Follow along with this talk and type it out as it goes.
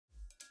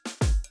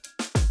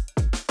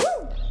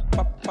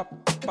Jeg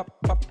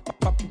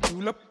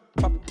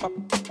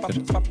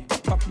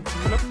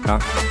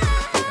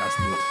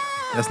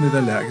er sådan lidt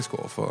allergisk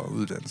over for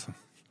uddannelse.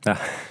 Ja.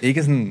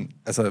 Ikke sådan,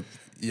 altså,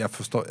 jeg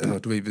forstår, altså,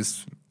 du ved,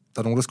 hvis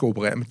der er nogen, der skal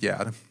operere mit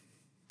hjerte,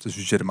 så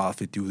synes jeg, det er meget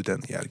fedt, de er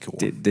uddannet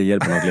hjertekirurger. Det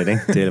hjælper nok lidt,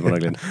 ikke? Det hjælper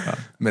nok lidt. Ja.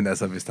 Men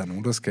altså, hvis der er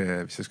nogen,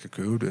 hvis jeg skal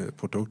købe det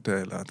produkter,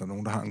 eller der er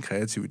nogen, der har en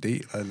kreativ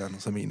idé, eller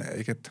andet, så mener jeg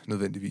ikke at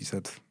nødvendigvis,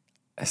 at...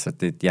 Altså,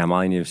 jeg er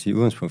meget enig i at sige,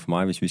 udgangspunkt for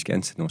mig, hvis vi skal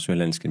ansætte nogle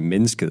sønderlandske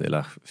mennesket,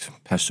 eller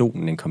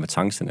personen, en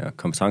kompetencerne, og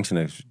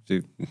kompetencerne,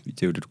 det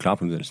er jo det, du klarer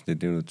på uddannelsen,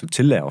 det er jo du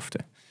tillærer ofte.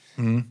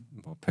 Mm.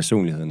 Hvor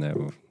personligheden er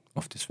jo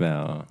ofte svær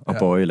at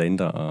bøje, eller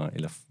ændre,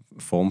 eller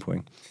forme på,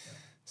 ikke?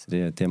 Så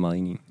det er meget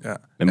enig i. Ja.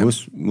 Men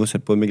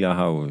modsat, både Mikkel og jeg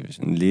har jo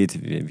sådan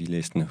lidt, vi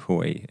læste en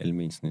HA,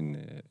 almen sådan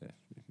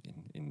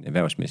en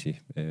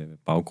erhvervsmæssig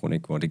baggrund,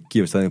 ikke? Hvor det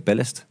giver jo stadig en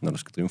ballast, når du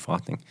skal drive en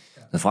forretning.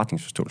 Ja. En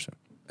forretningsforståelse.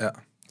 Ja.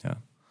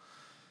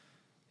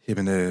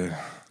 Jamen,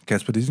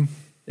 Kasper Ditur.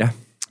 Ja.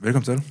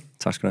 Velkommen til.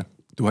 Tak skal du have.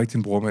 Du har ikke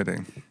din bror med i dag?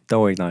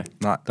 Dog ikke,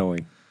 nej. Der var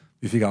ikke.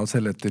 Vi fik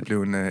aftalt, at det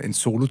blev en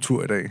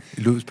solotur i dag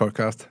i Lyds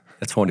podcast.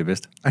 Jeg tror, det er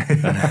bedst.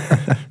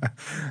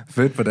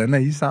 Fedt. Hvordan er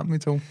I sammen, I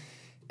to?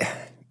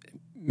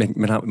 Men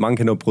mange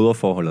kan nå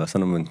bryderforholdet, og så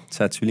når man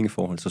tager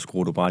tvillingeforhold, så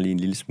skruer du bare lige en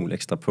lille smule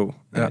ekstra på.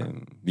 Ja.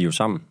 Vi er jo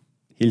sammen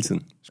hele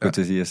tiden. Jeg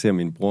til at sige, jeg ser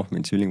min bror,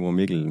 min tvillingbror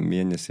Mikkel,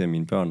 mere end jeg ser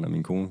mine børn og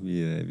min kone.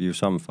 Vi er jo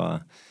sammen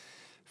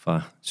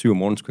fra 7 om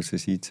morgenen, skulle jeg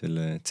sige,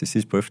 til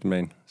sidst på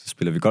eftermiddagen. Så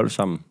spiller vi golf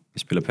sammen, vi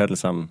spiller paddle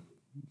sammen,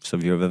 så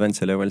vi har været vant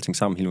til at lave alting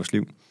sammen hele vores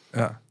liv.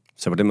 Ja.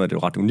 Så på den måde er det jo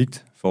et ret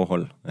unikt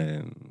forhold.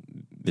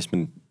 Hvis man,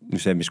 nu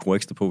siger jeg, at vi skruer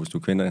ekstra på, hvis du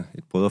kender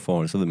et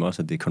brødreforhold, så ved man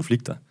også, at det er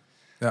konflikter.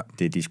 Ja.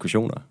 Det er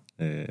diskussioner.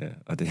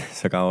 Og det er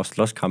sågar også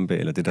slåskampe,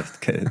 eller det, der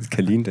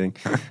kan ligne det,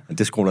 ikke? Og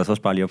det skruer der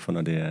også bare lige op for,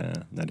 når det er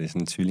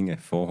sådan en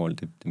tvillingeforhold.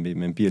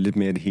 Man bliver lidt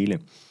mere af det hele.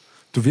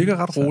 Du virker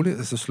ret rolig.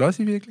 Altså, slås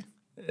I virkelig?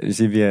 Jeg vil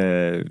sige,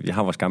 vi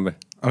har vores kampe.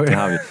 Okay. Det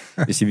har vi.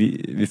 Jeg vil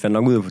sige, vi fandt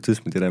nok ud af på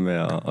tidspunkt, det der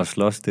med at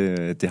slås,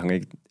 det hang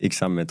ikke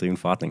sammen med at drive en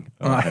forretning.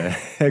 Og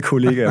have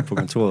kollegaer på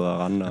kontoret og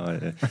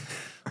rende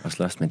og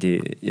slås. Men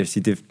jeg vil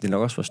sige, det er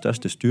nok også vores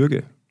største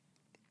styrke,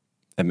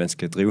 at man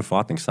skal drive en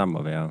forretning sammen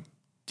og være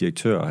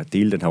direktør og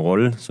dele den her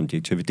rolle som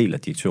direktør. Vi deler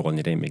direktørrollen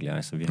i dag, Mikkel og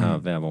jeg, så vi har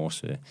hver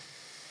vores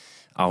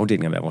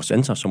afdeling af hver vores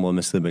ansvarsområde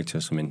med sidebægtør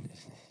som en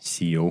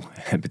CEO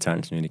af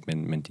betegnelsen, ikke,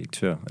 men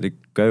direktør. Og det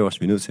gør jo også,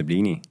 at vi er nødt til at blive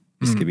enige.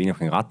 Vi skal blive enige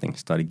omkring retning,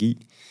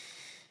 strategi,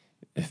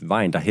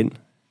 vejen derhen,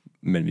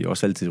 men vi er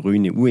også altid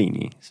rygende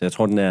uenige. Så jeg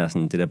tror, den er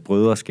sådan, det der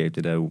brødreskab,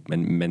 det der,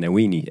 man er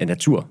uenig af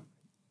natur.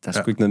 Der er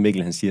sgu ikke noget,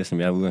 Mikkel han siger, som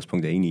jeg er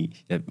udgangspunkt er enig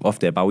i.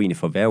 Ofte er jeg bare uenig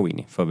for at være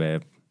uenig, for at være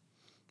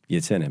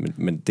irriterende.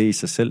 Men det i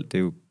sig selv, det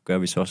jo gør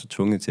vi så også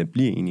tvunget til at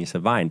blive enige. Så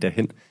vejen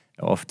derhen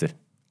er ofte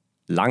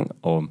lang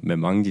og med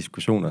mange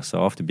diskussioner, så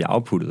ofte bliver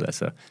afputtet.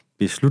 Altså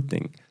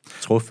beslutningen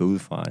truffet ud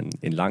fra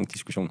en lang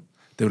diskussion.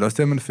 Det er vel også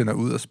det, at man finder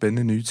ud af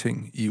spændende nye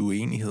ting i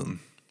uenigheden.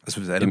 Altså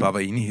hvis alle bare var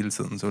enige hele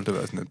tiden, så ville det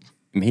være sådan lidt...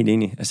 Jeg er helt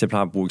enig. Altså jeg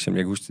plejer at bruge eksempel.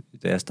 Jeg kan huske,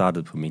 da jeg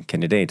startede på min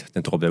kandidat,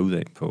 den droppede jeg ud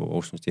af på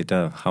Aarhus Universitet,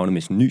 der havnede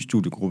med sådan en ny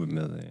studiegruppe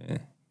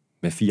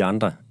med 4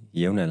 andre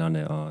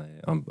jævnaldrende,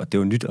 og det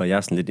var nyt, og jeg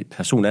er sådan lidt,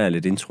 person er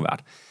lidt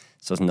introvert.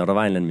 Så sådan, når der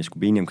var en eller anden, vi skulle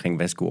blive enige omkring,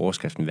 hvad skulle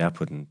overskriften være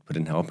på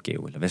den her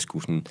opgave, eller hvad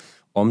skulle sådan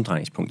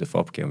omdrejningspunktet for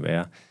opgaven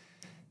være,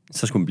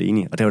 så skulle man blive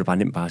enige. Og der var det bare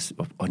nemt bare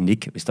at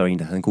nikke, hvis der var en,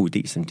 der havde en god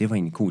idé. Så det var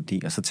en god idé,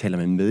 og så taler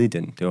man med i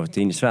den. Det er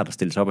egentlig svært at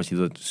stille sig op og sige,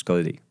 det er en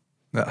skød idé.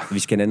 Ja. Vi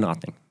skal i en anden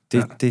retning.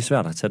 Det er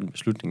svært at tage den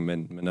beslutning,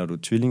 men når du er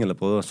tvilling eller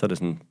brødre, så er det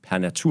sådan per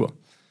natur,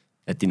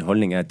 at din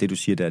holdning er, at det du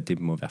siger, det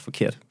må være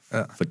forkert.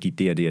 Ja. Fordi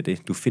det er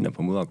det, du finder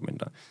på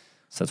modargumenter.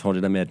 Så jeg tror,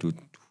 det der med, at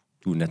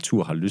du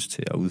natur har lyst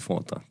til at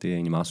udfordre, det er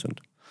egentlig meget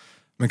sundt.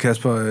 Men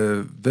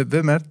Kasper,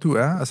 hvem er det, du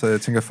er? Altså,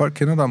 jeg tænker, folk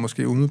kender dig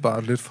måske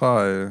umiddelbart lidt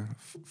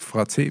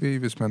fra tv,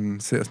 hvis man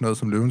ser sådan noget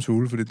som Løvens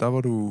Hule, fordi der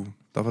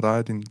var dig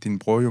og din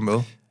bror jo med.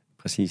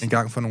 Præcis. En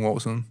gang for nogle år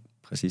siden.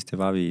 Præcis, det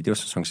var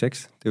sæson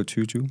 6, det var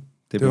 2020.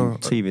 Det blev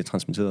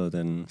tv-transmitteret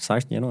den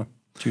 16. januar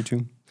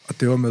 2020. Og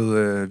det var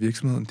med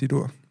virksomheden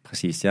Ditur?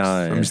 Præcis.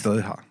 Som I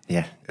stadig har?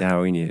 Ja, jeg er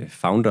jo egentlig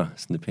founder,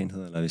 sådan det pænt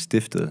hedder, eller vi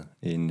stiftede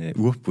en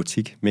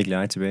urbutik, Mikkel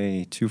og jeg,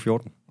 tilbage i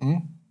 2014,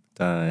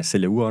 der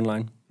sælger ure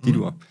online,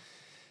 Ditur.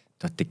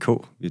 .dk.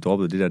 Vi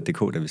droppede det der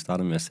 .dk, da vi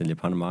startede med at sælge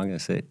på andre markeder,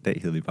 så i dag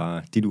hedder vi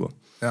bare Ditur.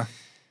 Ja.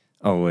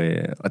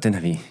 Og den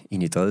har vi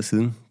egentlig drevet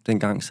siden,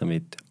 dengang som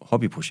et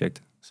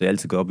hobbyprojekt, så jeg har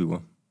altid gået op i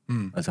ure.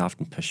 Altså haft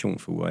en passion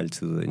for ure,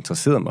 altid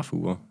interesseret mig for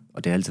ure,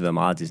 og det har altid været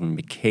meget det sådan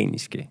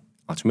mekaniske,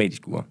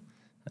 automatiske ure.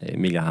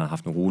 Mikkel har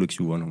haft nogle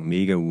Rolex-ure, nogle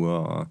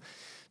mega-ure, og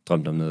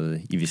drømt om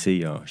noget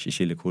IWC og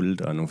Shishele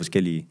Kult og nogle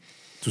forskellige...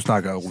 Du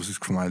snakker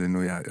russisk for mig lige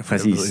nu,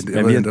 Præcis.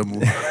 Jeg ved,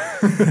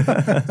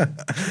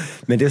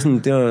 men det er sådan,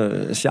 det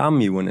var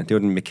charmen i urene, det var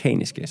den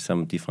mekaniske,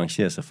 som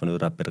differentierer sig for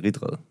noget, der er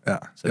batteridrevet. Ja,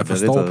 så jeg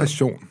forstår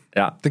passion.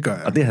 Ja, det gør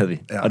jeg. Og det havde vi,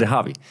 og det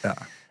har vi. Ja.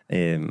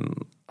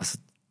 Og så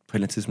på et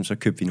eller andet tidspunkt, så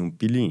købte vi nogle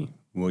billige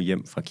ure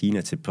hjem fra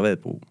Kina til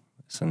privatbrug.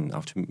 Sådan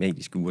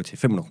automatiske ure til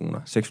 500 kroner,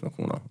 600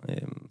 kroner.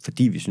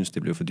 Fordi vi synes,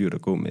 det blev for dyrt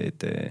at gå med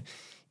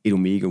et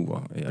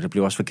Omega-ur, og det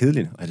blev også for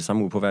kedeligt at have det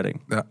samme ur på hver dag.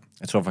 Ja.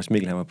 Jeg tror faktisk,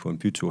 Mikkel han var på en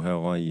bytur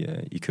herovre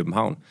i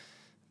København.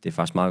 Det er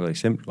faktisk et meget godt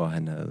eksempel, hvor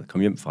han havde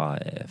kommet hjem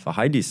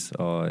fra Heidis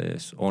og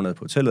overnattet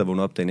på hotellet, og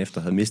vågnet op dagen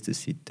efter havde mistet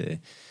sit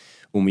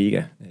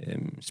Omega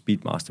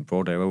Speedmaster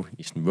Broad Arrow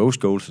i sådan rose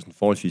gold, så sådan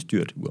forholdsvis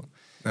dyrt ur.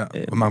 Ja.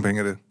 Hvor mange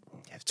penge er det?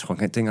 Jeg tror,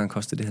 at dengang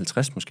kostede det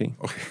 50 måske.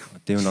 Okay. Og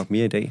det er jo nok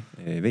mere i dag,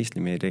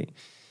 væsentligt mere i dag.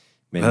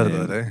 Men, hvad har det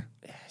været i dag?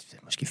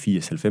 Måske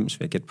 80-90, vil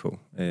jeg gætte på.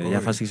 Okay. Jeg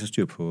har faktisk ikke så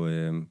styr på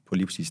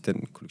lige præcis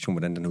den kollektion,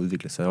 hvordan den har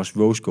udviklet sig. Også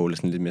rose gold er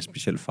sådan en lidt mere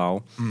speciel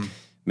farve.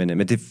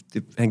 Men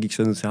han gik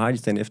så ned til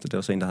Heidis dagen efter. Det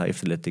var så en, der har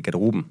efterladt det i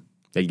garderoben.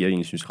 Jeg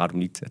egentlig synes ret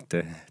unikt, at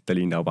der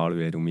lige en dag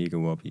afleverer et Omega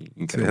op i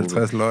en garderobe. Til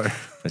 50 løg.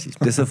 Præcis.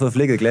 Det har så fået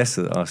flækket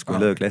glasset og skulle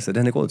have lavet glasset. Det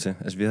havde han ikke råd til.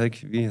 Altså,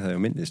 vi havde jo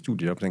mindre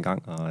studiejob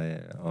dengang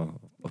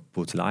og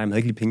boet til leje. Man havde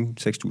ikke lige penge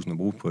 6.000 at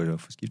bruge på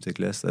at få skiftet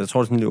glas. Jeg tror,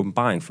 det er sådan en lille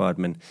åbenbaring for, at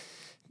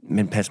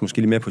man passer måske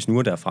lidt mere på sin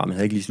ur derfra. Man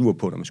havde ikke lige ur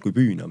på, når man skulle i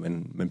byen, og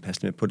man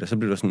passede mere på det. Så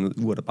blev der sådan noget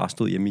ur, der bare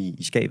stod hjemme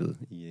i skabet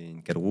i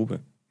en garderobe.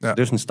 Ja. Så det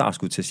er jo sådan en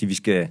startskud til at sige, vi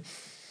skal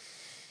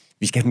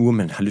have en ur,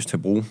 man har lyst til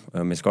at bruge.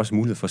 Og man skal også have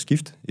mulighed for at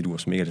skifte et ur,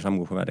 som ikke er det samme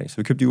ur på hver dag. Så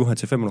vi købte de ur her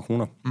til 500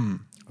 kroner.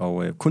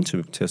 Og kun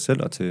til os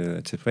selv og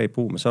til privat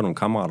brug. Men så er der nogle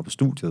kammerater på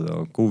studiet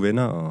og gode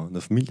venner og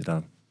noget familie,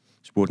 der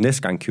spurgte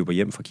næste gang køber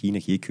hjem fra Kina,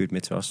 kan I ikke købe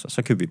med til os? Og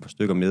så købte vi et par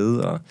stykker med.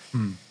 Og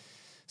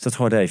så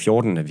tror jeg der i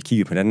 14, at vi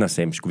kiggede på hinanden og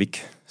sagde, skulle vi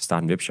ikke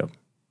starte en webshop?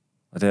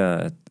 Og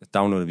der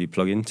downloadede vi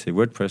plugin til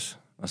WordPress,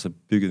 og så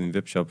byggede vi en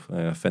webshop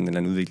og fandt en eller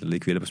anden udvikler, der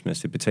ikke ville hjælpe os med at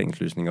sætte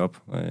betalingsløsninger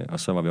op. Og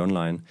så var vi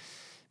online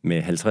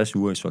med 50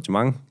 uger i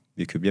sortiment.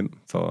 Vi købte hjem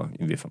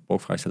vi har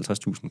brugt faktisk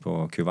 50.000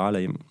 på at købe varer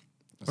hjem.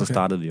 Og så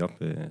startede vi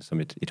op som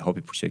et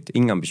hobbyprojekt.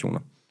 Ingen ambitioner,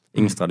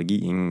 ingen strategi,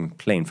 ingen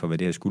plan for, hvad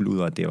det her skulle ud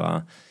af. Det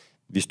var,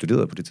 vi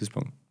studerede på det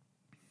tidspunkt.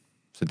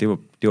 Så det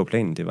var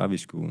planen, det var, at vi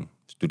skulle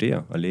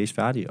studere og læse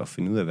færdigt og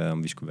finde ud af,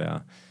 om vi skulle være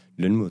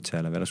lønmodtager,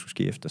 eller hvad der skulle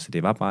ske efter. Så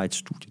det var bare et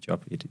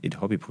studiejob, et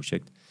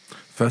hobbyprojekt.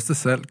 Første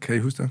salg, kan I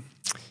huske det?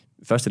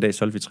 Første dag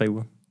solgte vi 3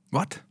 uger.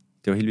 What?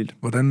 Det var helt vildt.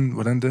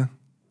 Hvordan det?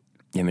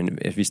 Jamen,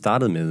 vi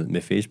startede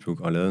med Facebook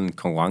og lavede en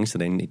konkurrence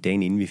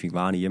dagen inden vi fik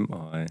varerne hjem,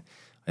 og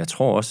jeg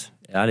tror også,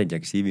 ærligt,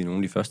 jeg kan sige, at vi er nogle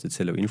af de første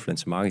til at lave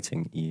influencer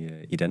marketing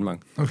i Danmark.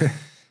 Okay.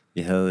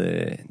 Vi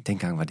havde,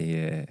 dengang var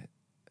det,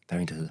 der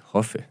var en, der hed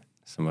Hoffe,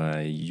 som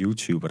var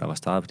YouTuber, der var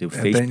startet på det.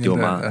 Var Facebook, det var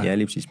meget,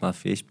 lige præcis meget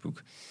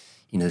Facebook.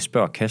 En hed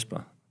Spørg Kasper,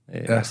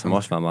 som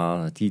også var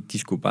meget, de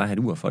skulle bare have et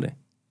ur for det.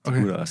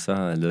 Okay. Og så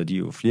lavede de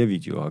jo flere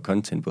videoer og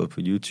content, både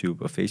på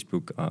YouTube og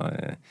Facebook,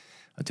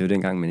 og det var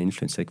dengang, man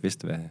influencer ikke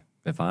vidste,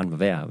 hvad varen var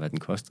værd, og hvad den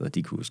kostede, og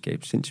de kunne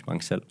skabe sindssygt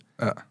mange salg.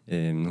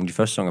 Ja. Nogle af de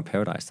første sæsoner af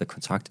Paradise, der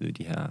kontaktede vi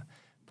de her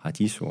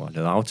paradisoer og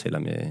lavede aftaler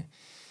med,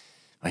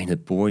 og en hed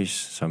Boris,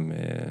 som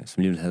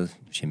lige havde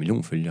 1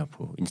 million følgere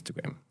på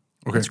Instagram.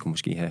 Okay. Han skulle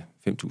måske have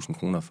 5.000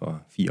 kroner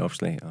for 4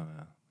 opslag, og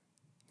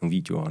nogle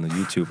videoer og noget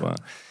YouTube.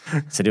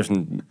 Så det var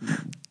sådan,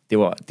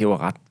 det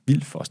var ret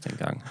vildt for os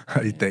dengang.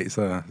 I dag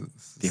så...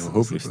 Det er jo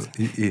håbløst.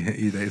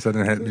 I dag så er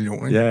det 500.000,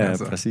 ikke? Ja,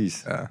 altså.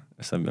 Præcis. Ja.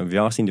 Altså, vi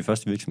er også en af de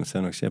første virksomheder, der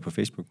annoncerer på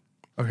Facebook.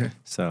 Okay.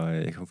 Så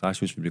jeg kan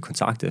faktisk huske, at vi blev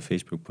kontaktet af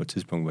Facebook på et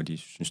tidspunkt, hvor de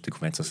synes det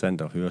kunne være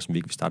interessant at høre, som vi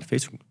ikke vil starte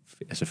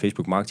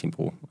Facebook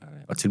marketingbureau,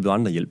 og tilbyde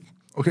andre hjælp.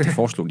 Okay. Det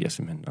foreslog de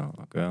simpelthen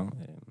at gøre.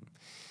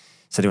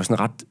 Så det var sådan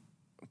ret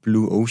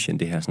blue ocean,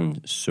 det her sådan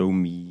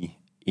SoMe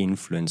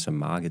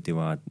influencer-marked. Det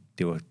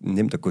var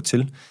nemt at gå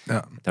til. Ja.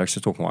 Der var ikke så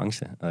stor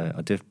konkurrence,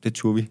 og det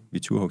turde vi. Vi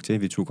turde hugge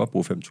til. Vi turde godt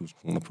bruge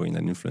 5.000 kroner på en eller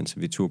anden influencer.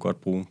 Vi turde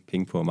godt bruge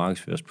penge på at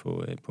markedsføre os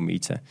på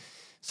Meta.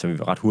 Så vi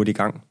var ret hurtigt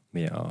i gang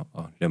med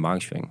at lave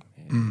markedsføring.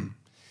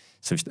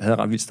 Så vi havde en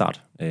ret vild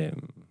start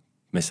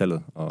med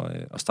salget,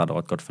 og startede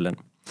ret godt for land.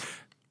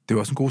 Det er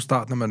også en god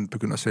start, når man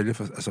begynder at sælge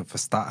fra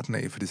starten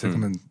af, fordi så kan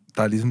man,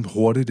 der er ligesom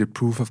hurtigt et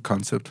proof of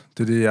concept.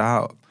 Det er det, jeg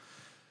har...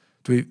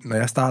 Du ved, når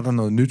jeg starter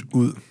noget nyt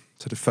ud,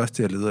 så det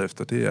første, jeg leder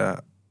efter, det er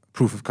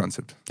proof of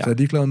concept. Ja. Så jeg er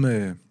ligeglad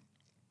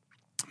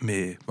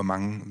med hvor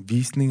mange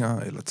visninger,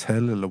 eller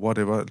tal, eller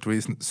whatever, du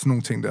ved, sådan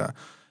nogle ting der.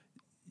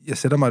 Jeg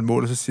sætter mig et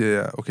mål, og så siger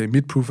jeg, okay,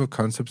 mit proof of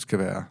concept skal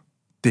være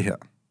det her.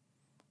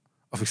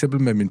 Og for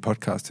eksempel med min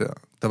podcast her,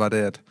 der var det,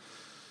 at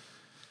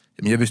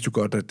jeg vidste jo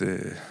godt,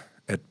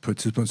 at på et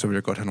tidspunkt, så ville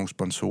jeg godt have nogle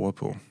sponsorer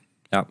på.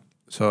 Ja.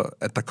 Så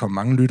at der kom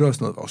mange lyttere og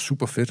sådan noget, var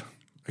super fedt.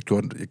 Jeg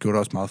gjorde det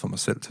også meget for mig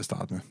selv til at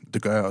starte med.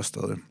 Det gør jeg også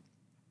stadig.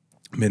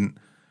 Men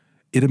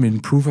et af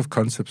mine proof of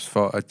concepts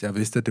for, at jeg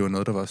vidste, at det var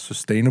noget, der var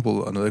sustainable,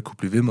 og noget, jeg kunne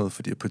blive ved med,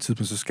 fordi på et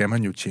tidspunkt, så skal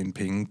man jo tjene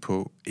penge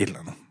på et eller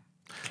andet.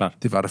 Klart.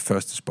 Det var det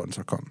første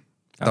sponsor kom.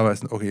 Ja. Der var jeg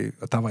sådan, okay,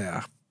 og der var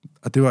jeg...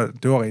 Og det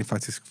var rent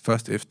faktisk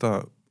først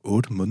efter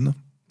 8 måneder,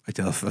 at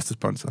jeg havde første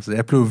sponsor. Så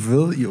jeg blev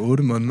ved i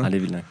 8 måneder, det er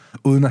vildt,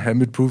 uden at have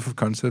mit proof of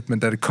concept. Men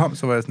da det kom,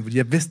 så var jeg sådan, fordi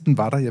jeg vidste, den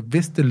var der. Jeg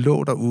vidste, det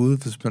lå derude,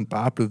 hvis man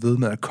bare blev ved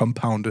med at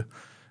compounde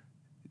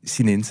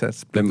sin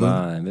indsats. Hvem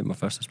var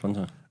første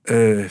sponsor?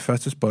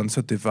 Første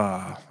sponsor, det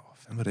var...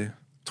 Hvad var det? Jeg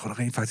tror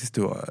da rent faktisk,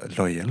 det var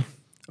Loyal.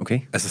 Okay.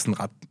 Altså sådan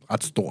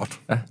ret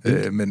stort.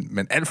 Ja,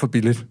 men alt for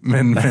billigt.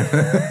 Men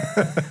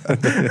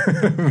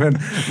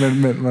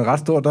ret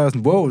stort. Der var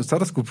sådan, wow, så er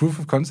der sgu proof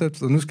of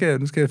concept, og nu skal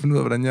jeg finde ud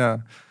af,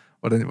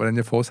 hvordan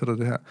jeg fortsætter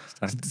det her.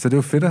 Så det er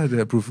jo fedt at have det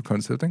her proof of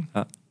concept, ikke?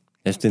 Ja.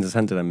 Jeg synes, det er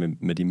interessant det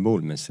der med de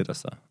mål, man sætter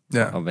sig,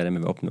 og hvad det er,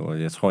 man vil opnå.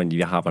 Jeg tror egentlig,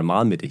 vi har arbejdet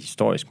meget med det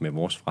historisk med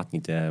vores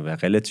forretning, det er at være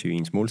relativt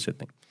ens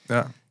målsætning.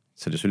 Ja.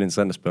 Så det er selvfølgelig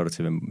interessant at spørge dig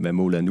til, hvad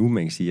målet er nu.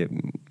 Man kan sige, at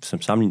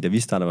som sammenligning, da vi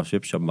startede vores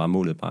webshop, var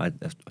målet bare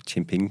at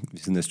tjene penge ved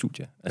siden af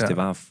studiet. Altså det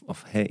var at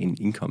have en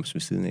indkomst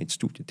ved siden af et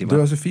studie. Det var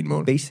også et fint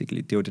mål.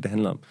 Basically, det var det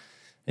handler om.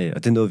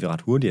 Og det nåede vi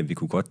ret hurtigt, at vi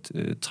kunne godt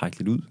trække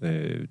lidt ud.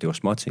 Det var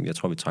små ting. Jeg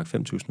tror, vi trak 5.000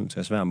 ud til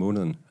at svære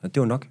måneden. Og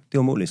det var nok. Det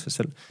var målet i sig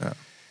selv. Ja.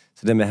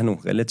 Så det med at have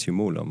nogle relative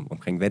mål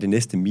omkring, hvad er det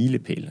næste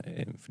milepæl?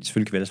 Fordi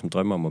selvfølgelig kan vi alle som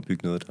drømmer om at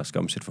bygge noget, der skal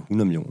omsætte for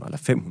 100 millioner, eller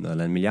 500,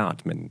 eller 1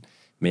 milliard, men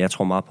jeg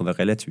tror meget på, hvad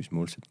relativt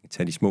målsætning.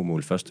 Tag de små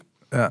mål først.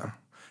 Ja.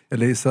 Jeg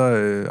læser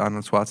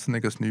Arnold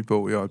Schwarzeneggers nye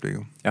bog i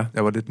øjeblikket. Ja.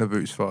 Jeg var lidt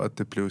nervøs for, at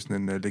det blev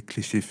sådan en lidt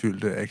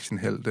klichéfyldt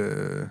actionhelt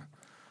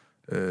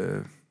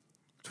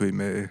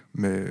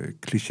med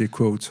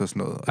kliché-quotes og sådan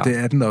noget. Og det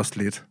er den også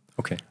lidt.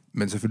 Okay.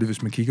 Men selvfølgelig,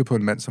 hvis man kigger på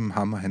en mand som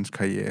ham og hans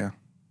karriere,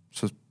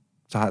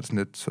 så har det sådan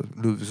lidt,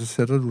 så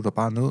sætter du dig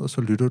bare ned, og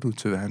så lytter du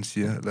til, hvad han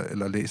siger,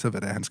 eller læser,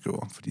 hvad det er, han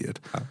skriver. Fordi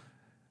at,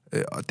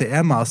 og det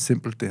er meget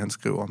simpelt, det han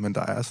skriver, men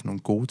der er altså nogle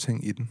gode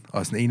ting i den.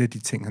 Og sådan en af de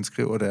ting, han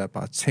skriver, det er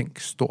bare, tænk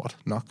stort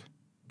nok.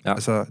 Ja.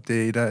 Altså,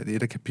 det er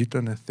et af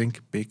kapitlerne, think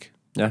big.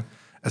 Ja.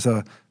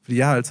 Altså, fordi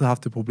jeg har altid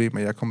haft det problem,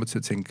 at jeg kommer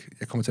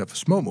til at få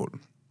små mål.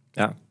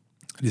 Ja.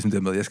 Ligesom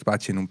det med, jeg skal bare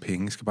tjene nogle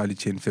penge, jeg skal bare lige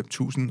tjene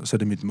 5.000, og så er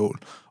det mit mål.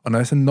 Og når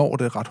jeg så når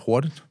det ret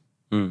hurtigt,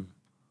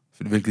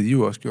 hvilket I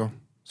jo også gjorde,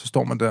 så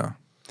står man der,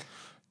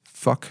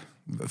 fuck,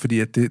 fordi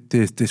at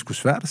det er sgu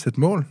svært at sætte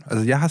mål.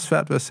 Altså, jeg har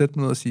svært ved at sætte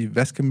mig ned og sige,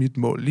 hvad skal mit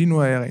mål? Lige nu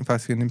er jeg rent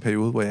faktisk inde i en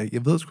periode, hvor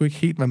jeg ved sgu ikke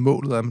helt, hvad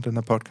målet er med den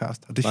her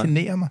podcast, og det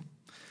generer mig.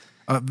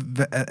 Og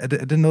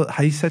er det noget,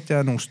 har I sat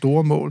jer nogle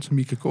store mål, som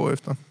I kan gå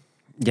efter?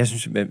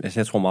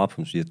 Jeg tror meget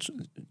på, at sige,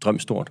 drøm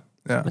stort,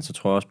 men så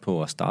tror jeg også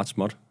på at starte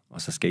småt,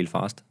 og så scale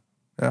fast.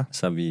 Ja.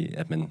 Så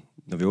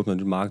når vi åbner et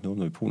nyt marked,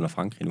 åbner vi Polen og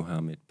Frankrig nu her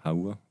om et par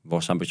uger.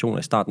 Vores ambitioner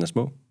i starten er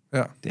små.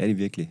 Ja. Det er de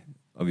virkelig.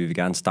 Og vi vil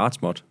gerne starte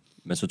småt,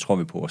 men så tror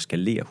vi på at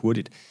skalere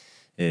hurtigt.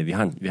 Vi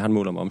har en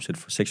mål om at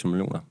omsætte for 600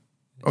 millioner.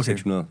 Okay.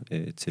 600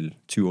 til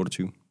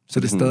 2028. Så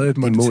det er stadig et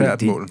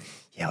monetært mål?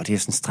 Ja, og det er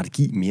sådan en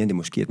strategi mere, end det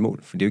måske er et mål.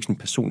 For det er jo ikke sådan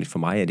personligt for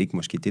mig, at det ikke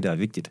måske det, der er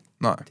vigtigt.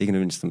 Nej. Det er ikke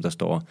nødvendigvis, om der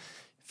står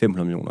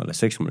 500 millioner eller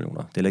 600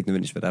 millioner. Det er ikke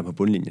nødvendigvis, hvad der er på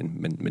bundlinjen,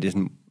 men det er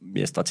sådan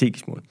mere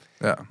strategisk mål.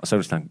 Ja. Og så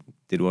er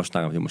det du også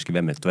snakker om, det er måske,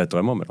 hvad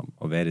drømmer man om,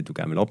 og hvad er det, du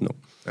gerne vil opnå.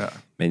 Ja.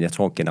 Men jeg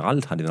tror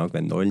generelt har det nok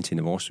været nøglen til,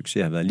 at vores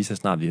succes har været lige så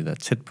snart, vi har været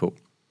tæt på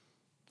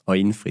og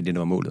indfri det, der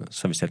var målet,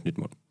 så har vi sat et nyt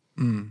mål.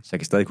 Så jeg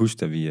kan stadig huske,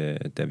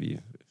 da vi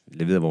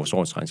leverede vores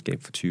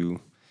årsregnskab for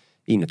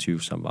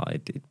 2021, som var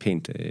et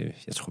pænt,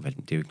 jeg tror, det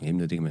er jo ikke en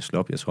hemmelighed, det kan man slå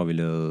op. Jeg tror, vi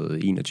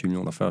lavede 21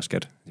 millioner før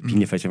skat. Det er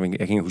pinligt, faktisk, jeg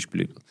kan ikke huske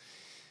beløbet.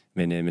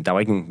 Men der var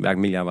ikke nogen,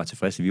 hverken Mille og jeg var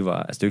tilfredse. Vi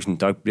var, altså det er ikke sådan,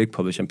 der blev ikke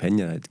poppet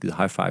champagne og givet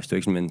high fives. Det er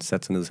ikke sådan, man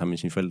satte sig ned sammen med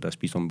sine forældre og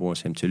spiste om bord og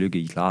sagde, tillykke,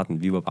 I klarer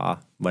den. Vi var bare,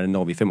 hvordan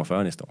når vi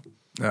 45 næste år?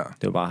 Ja.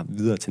 Det var bare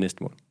videre til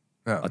næste mål.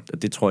 Ja.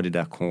 Og det tror jeg, det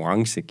der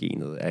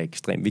konkurrencegenet er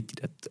ekstremt vigtigt,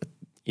 at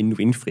inden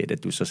du indfrier det,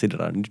 at du så sætter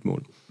dig et nyt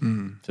mål.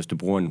 Så hvis du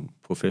bruger en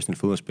professionel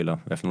fodboldspiller, i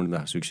hvert fald nogen, der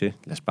har succes,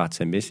 lad os bare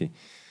tage Messi. Det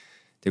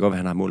kan godt være, at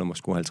han har mål om at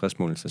score 50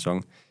 mål i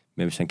sæson,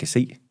 men hvis han kan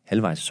se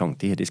halvvejs sæson,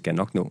 det skal jeg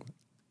nok nå,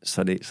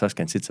 så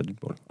skal han sætte sig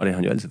et mål. Og det har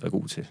han jo altid været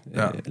god til.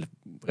 Ja.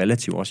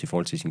 Relativt også i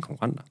forhold til sine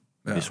konkurrenter.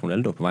 Ja. Hvis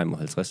Ronaldo er på vej mod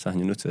 50, så er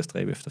han jo nødt til at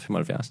stræbe efter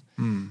 75.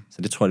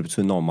 Så det tror jeg, det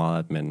betyder enormt meget,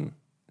 at man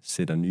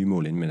sætter nye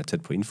mål, inden man er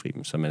tæt på at indfri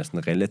dem, så man er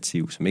sådan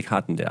relativ, som ikke har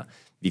den der,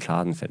 vi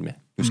klarer den fandme,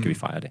 nu skal vi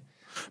fejre det.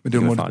 Men det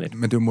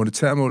er jo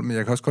monetære mål, men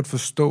jeg kan også godt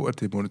forstå, at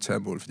det er monetære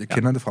mål, fordi jeg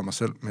kender det fra mig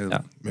selv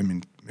med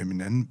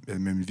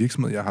min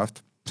virksomhed, jeg har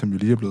haft, som jo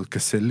lige er blevet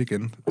Gazelle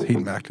igen.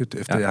 Helt mærkeligt,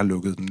 efter jeg har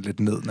lukket den lidt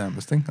ned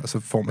nærmest, ikke? Og så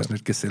får man sådan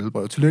et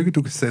Gazelle-brev. Tillykke,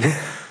 du Gazelle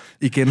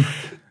igen.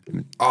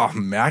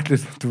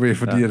 Mærkeligt, du ved,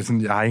 fordi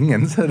jeg har ingen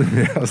ansatte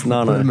mere, og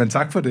sådan noget, men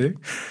tak for det, ikke?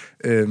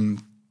 Men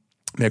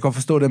jeg kan godt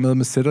forstå det med, at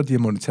man sætter de her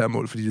monetære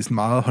mål, fordi det er sådan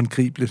meget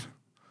håndgribeligt.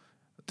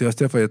 Det er også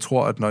derfor, jeg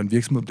tror, at når en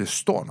virksomhed bliver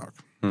stor nok,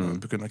 når man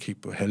begynder at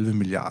kigge på halve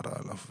milliarder,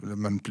 eller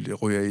man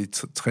ryger i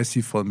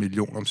 60-cifrede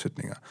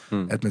millionomsætninger,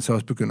 at man så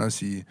også begynder at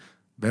sige,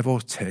 hvad er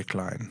vores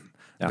tagline?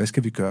 Ja. Hvad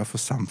skal vi gøre for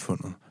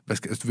samfundet?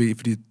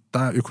 Fordi der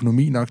er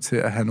økonomi nok til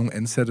at have nogle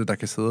ansatte, der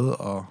kan sidde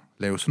og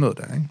lave sådan noget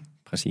der, ikke?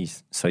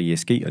 Præcis. Så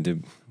ESG, og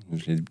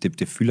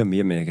det fylder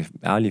mere, men jeg kan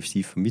ærligt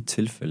sige, for mit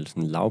tilfælde,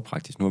 sådan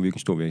lavpraktisk, nu har vi ikke en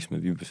stor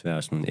virksomhed, vi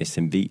besværer sådan en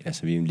SMV,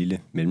 altså vi er en lille,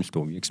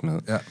 mellemstor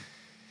virksomhed. Ja.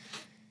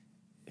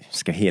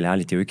 Skal helt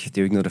ærligt, det er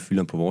jo ikke noget, der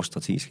fylder på vores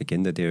strategiske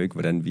agenda, det er jo ikke,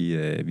 hvordan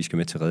vi skal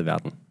med til at redde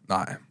verden.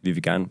 Nej. Vi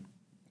vil gerne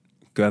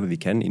gøre, hvad vi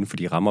kan inden for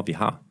de rammer, vi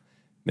har,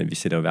 men vi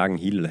sætter jo hverken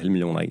hele eller halv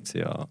millioner af til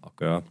at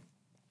gøre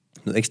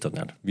noget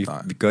ekstraordinært.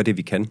 Vi gør det,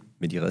 vi kan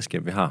med de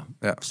redskaber, vi har,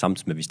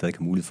 samtidig med, at vi stadig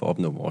har mulighed for at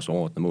opnå vores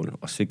overordnede mål,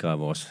 og sikre, at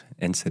vores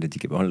ansatte, de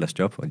kan beholde deres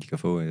job, og de kan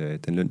få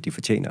den løn, de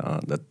fortjener,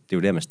 og det er jo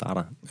der, man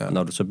starter. Ja. Og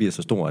når du så bliver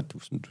så stor, at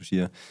du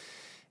siger,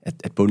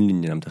 at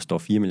bundlinjen, om der står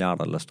 4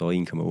 milliarder, eller der står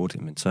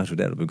 1,8, men så er du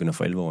der, du begynder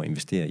for 11 år at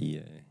investere i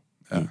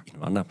nogle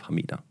andre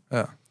parametre. Ja.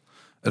 Er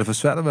det for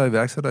svært at være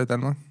iværksætter i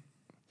Danmark?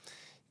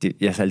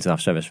 Jeg har altid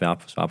haft svært ved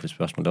at svare på det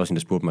spørgsmål. Der er også en,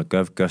 der spurgte mig,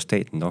 gør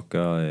staten nok,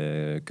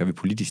 gør vi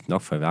politisk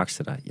nok for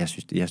iværksættere? Jeg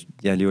synes,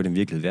 jeg lever den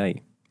virkelighed hver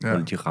i.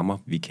 Ja. De rammer,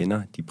 vi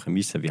kender, de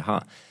præmisser, vi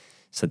har.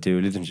 Så det er jo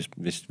lidt,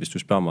 hvis du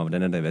spørger mig,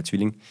 hvordan er det at være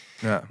tvilling?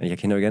 Ja. Jeg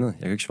kender jo ikke andet. Jeg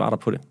kan jo ikke svare dig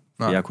på det.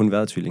 Jeg har kun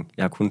været tvilling.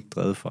 Jeg har kun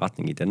drevet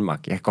forretning i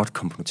Danmark. Jeg kan godt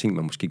komme på nogle ting,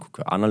 man måske kunne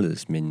gøre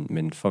anderledes,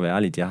 men for at være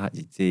ærlig, det er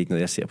ikke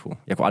noget, jeg ser på.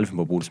 Jeg kunne aldrig finde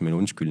på at bruge det som en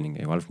undskyldning.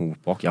 Jeg kunne aldrig finde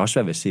på at jeg har også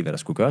svært ved at se, hvad der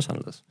skulle gøres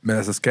anderledes. Men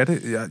altså,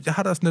 jeg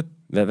har da sådan et...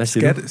 Hvad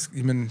siger du?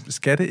 Men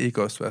skal det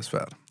ikke også være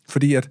svært?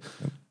 Fordi at,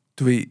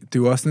 du ved, det er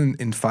jo også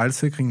en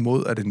fejlsikring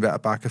mod, at enhver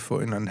bare kan få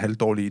en eller anden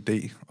halvdårlig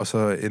idé, og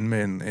så ende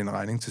med en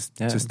regning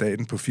til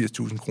staten på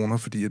 80.000 kroner,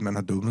 fordi at man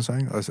har dummet sig,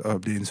 ikke?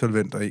 Og bliver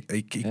insolvent og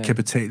ikke kan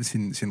betale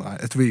sin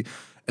regning. Altså, du ved...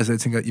 Altså, jeg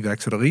tænker,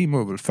 iværksætteri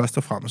må vel først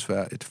og fremmest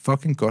være et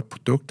fucking godt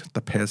produkt,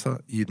 der passer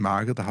i et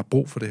marked, der har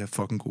brug for det her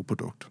fucking gode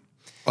produkt.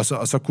 Og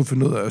så kunne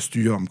finde ud af at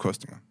styre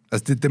omkostninger.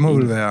 Altså, det må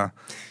vel være...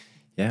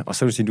 Ja, og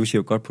så vil du siger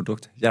jo godt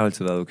produkt. Jeg har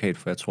altid været advokat,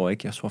 for jeg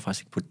tror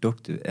faktisk ikke,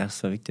 produktet er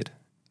så vigtigt.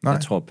 Nej.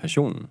 Jeg tror,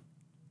 passionen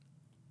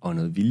og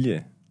noget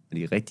vilje og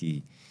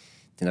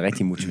den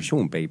rigtige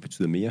motivation bag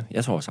betyder mere.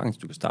 Jeg tror sagtens,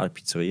 du kan starte et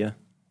pizzeria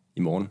i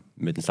morgen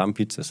med den samme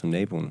pizza som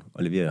naboen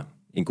og levere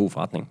en god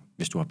forretning,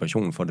 hvis du har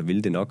passionen for det,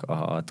 vil det nok og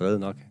har drevet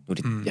nok. Nu er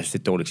det, jeg synes, det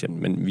er et dårligt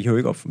eksempel, men vi har jo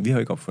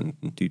ikke opfundet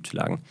en dyb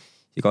tallerken.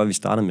 Det er godt, at vi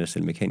startede med at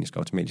sælge mekaniske og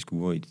automatiske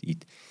ure i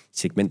et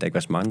segment, der ikke var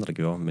så mange, der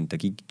gjorde, men der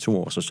gik 2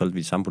 år, så solgte vi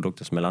de samme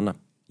produkter som alle andre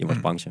i vores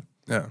branche.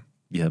 Ja.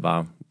 Vi havde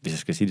bare, hvis jeg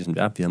skal sige det som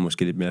det er, vi havde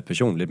måske lidt mere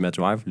passion, lidt mere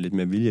drive, lidt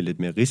mere vilje, lidt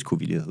mere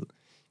risikovillighed.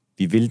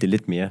 Vi ville det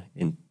lidt mere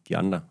end de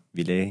andre.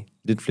 Vi lagde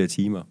lidt flere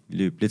timer, vi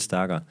løb lidt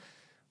stærkere,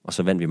 og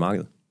så vandt vi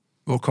markedet.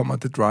 Hvor kommer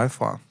det drive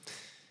fra?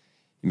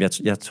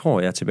 Jeg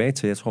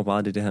tror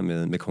bare, det er det her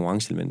med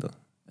konkurrenceelementet.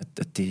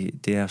 At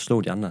det er at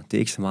slå de andre. Det er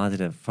ikke så meget det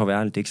der, for at være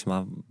ærlig, det er ikke så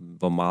meget,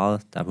 hvor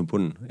meget der er på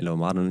bunden, eller hvor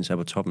meget der er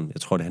på toppen.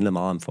 Jeg tror, det handler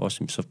meget om for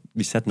os. Så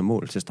vi satte nogle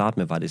mål. Til at starte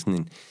med var det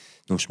sådan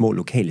nogle små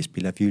lokale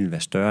spillere. Vi ville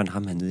være større end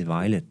ham hernede i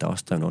Vejle, der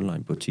også der er en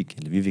online butik.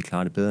 Eller vi ville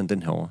klare det bedre end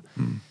den her år.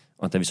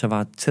 Og da vi så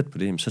var tæt på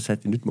det, så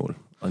satte vi et nyt mål.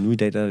 Og nu i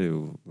dag, der er det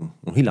jo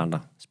nogle helt andre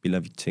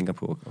spillere, vi tænker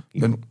på.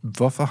 Men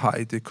hvorfor har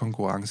I det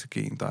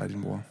konkurrencegen, der er din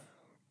mor?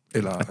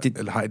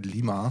 Eller har I det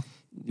lige meget?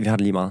 Vi har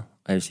det lige meget.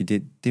 Og jeg vil sige,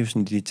 det er jo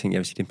sådan de ting, jeg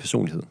vil sige, det er en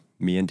personlighed,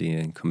 mere end det er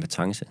en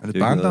kompetence. Er det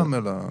barndom,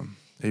 eller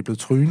er I blevet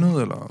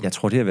trynet, eller? Jeg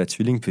tror, det at være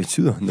tvilling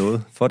betyder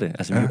noget for det.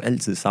 Altså, vi vil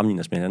altid sammenligne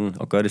os med hinanden,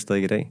 og gøre det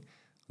stadig i dag.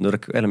 Noget,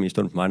 der er allermest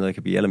ondt på mig, noget, jeg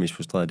kan blive allermest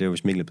frustreret, det er jo,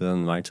 hvis Mikkel er bedre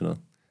end mig til noget.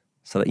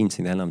 Så er der en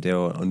ting, der handler om, det er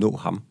jo at nå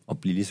ham, og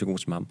blive lige så god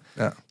som ham.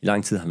 Ja. I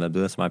lang tid har han været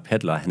bedre som mig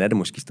paddler, han er det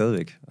måske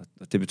stadigvæk.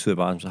 Og det betyder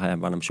bare, at så har jeg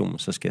bare en ambition,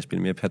 så skal jeg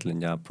spille mere paddle,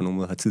 end jeg på nogen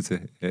måde har tid til,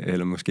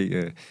 eller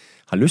måske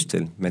har lyst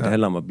til. Men det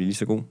handler om at blive lige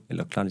så god,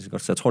 eller klar lige så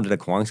godt. Så jeg tror, det der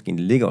konkurrencegen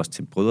ligger også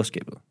til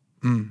brødreskabet.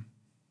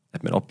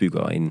 At man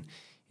opbygger en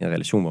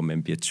relation, hvor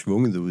man bliver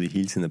tvunget ud i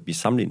hele tiden at blive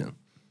sammenlignet.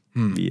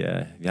 Vi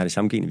har det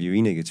samme gen, vi er jo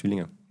enæggede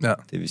tvillinger. Ja.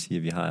 Det vil sige,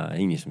 at vi har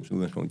egentlig som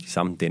udgangspunkt de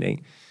samme DNA.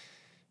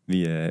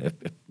 Vi er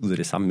ud af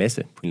det samme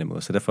masse på en eller anden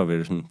måde. Så derfor er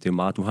det sådan, det er jo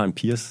meget, du har en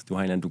peers, du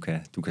har en anden,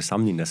 du kan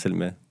sammenligne dig selv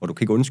med, hvor du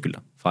kan ikke undskylde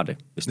dig fra det,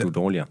 hvis du er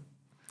dårligere.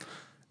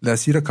 Lad os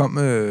sige, der kom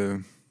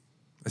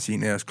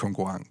en af jeres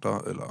konkurrenter,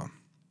 eller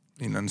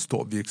en eller anden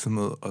stor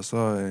virksomhed, og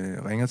så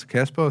ringer til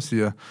Kasper og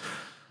siger,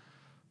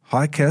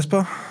 hej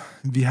Kasper,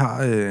 vi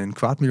har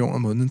 250.000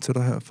 om måneden til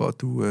dig her, for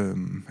at du er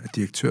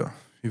direktør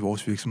i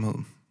vores virksomhed.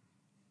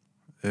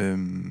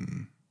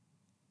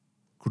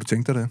 Kunne du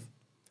tænke dig det?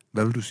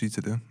 Hvad vil du sige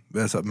til det?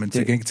 Altså, men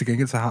til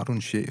gengæld så har du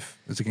en chef.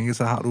 Til gengæld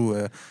så har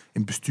du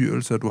en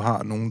bestyrelse, og du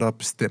har nogen, der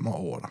bestemmer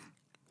over dig.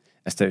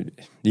 Altså,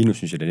 lige nu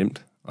synes jeg, det er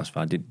nemt at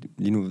svare.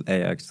 Lige nu er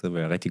jeg et sted, hvor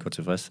jeg er rigtig godt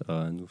tilfreds,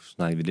 og nu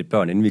snakker vi lidt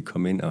børn, inden vi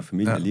kommer ind, og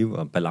familieliv,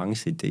 og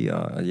balance i det,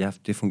 og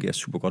det fungerer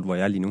super godt, hvor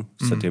jeg er lige nu.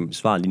 Så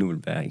svaret lige nu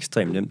vil være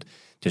ekstremt nemt.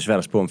 Det er svært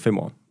at spå om 5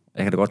 år.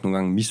 Jeg kan da godt nogle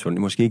gange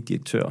misunde, måske ikke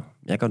direktør, men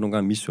jeg kan godt nogle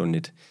gange misunde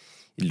et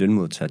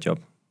lønmodtagerjob,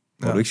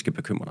 hvor du ikke skal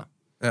bekymre dig.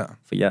 Ja.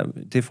 For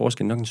det er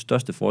forskellen, nok den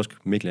største forskel,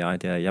 Mikkel og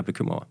jeg, det er, at jeg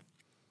bekymrer mig.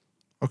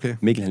 Okay.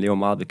 Mikkel, han lever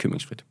meget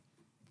bekymringsfrit.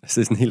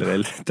 Altså, det er sådan helt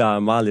reelt. Der er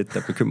meget lidt,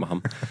 der bekymrer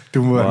ham.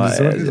 Du må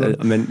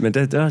være men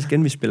det er også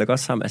igen, vi spiller godt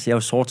sammen. Altså, jeg er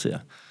jo sorterer.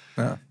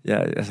 Ja.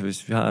 Altså,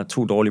 hvis vi har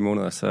 2 dårlige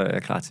måneder, så er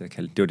jeg klar til at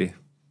kalde det. Det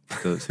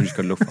var det. Så vi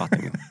skal lukke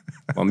forretningen.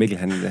 Og Mikkel,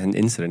 han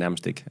indser det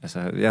nærmest ikke. Altså,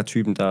 jeg er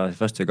typen, der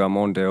først jeg gør om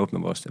morgenen, det er at åbne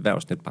vores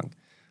erhvervsnetbank.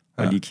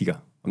 Og lige kigger,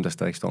 om der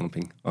stadig står nogle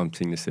penge, og om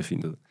tingene ser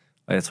fint ud.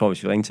 Og jeg tror,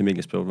 hvis vi ringer til Mikkel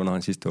og spørger, hvornår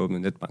han sidst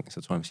åbnede netbank,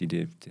 så tror jeg, han vil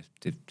sige,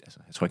 altså,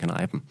 jeg tror ikke, han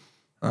ejer dem.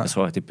 Jeg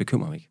tror, det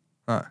bekymrer mig ikke.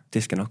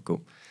 Det skal nok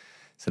gå.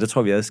 Så der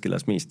tror vi adskiller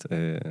os mest.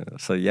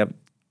 Så jeg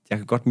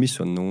kan godt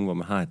misunde nogen, hvor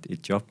man har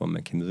et job, hvor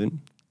man kan møde ind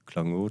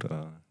klokken 8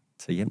 og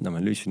tage hjem, når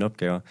man løser sine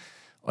opgaver,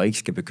 og ikke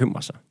skal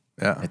bekymre sig,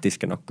 at det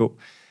skal nok gå.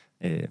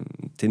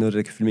 Det er noget,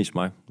 der kan fylde mest for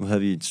mig. Nu havde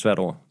vi et svært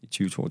år i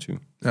 2022.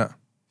 Ja.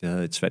 Vi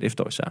havde et svært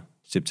efterår især.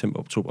 September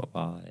og oktober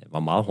var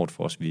meget hårdt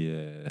for os. Vi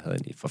havde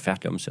en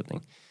forfærdelig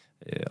omsætning.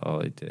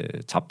 Og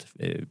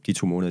de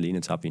 2 måneder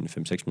alene tabte vi 5-6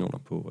 millioner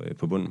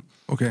på bunden.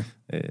 Okay.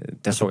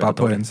 Der så bare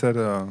på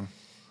ansatte og...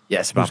 Ja,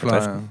 altså bare på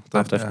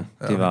driften.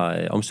 Ja. Det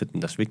var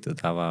omsætningen, der svigtede.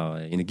 Der var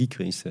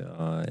energikrise,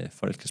 og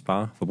folk skal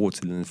spare.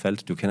 Forbrugertilliden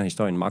faldt. Du kender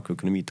historien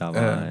makroøkonomi,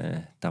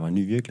 der var en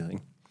ny virkelighed.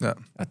 Ikke? Ja.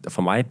 Og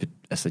for mig,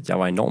 altså jeg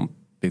var enormt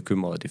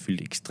bekymret, og det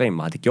fyldte ekstremt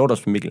meget. Det gjorde det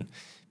også for Mikkel,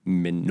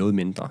 men noget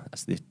mindre.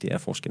 Altså det er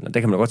forskellen. Og der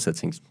kan man godt sidde og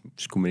tænke,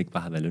 skulle man ikke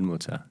bare have været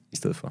lønmodtager i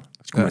stedet for?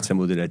 Skulle man tage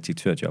mod det der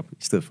direktørjob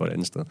i stedet for et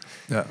andet sted?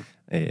 Ja.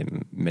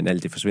 Men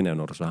alt det forsvinder jo,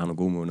 når du så har nogle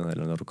gode måneder,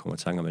 eller når du kommer i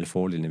tanke om alle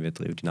fordelene ved at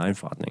drive din egen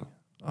forretning.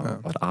 Og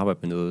at arbejde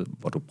med noget,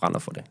 hvor du brænder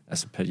for det.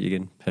 Altså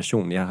igen,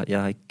 passion.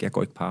 Jeg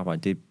går ikke på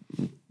arbejde.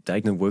 Der er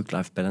ikke nogen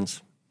work-life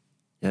balance.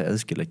 Jeg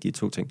adskiller ikke de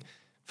to ting.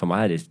 For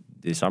mig er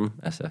det samme.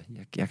 Altså,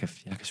 jeg kan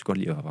så godt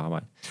lide at være på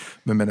arbejde.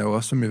 Men man er jo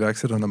også som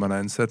iværksætter, når man er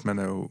ansat, man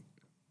er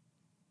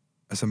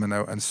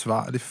jo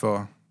ansvarlig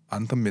for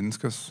andre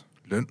menneskers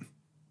løn.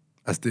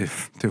 Altså, det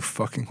er jo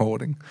fucking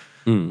hårdt, ikke?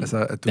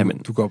 Altså, at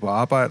du går på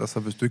arbejde, og så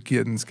hvis du ikke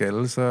giver den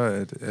skalle,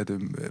 så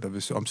eller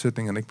hvis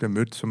omsætningerne ikke bliver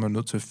mødt, så er man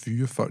nødt til at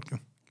fyre folk, jo.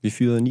 Vi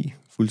fyrede 9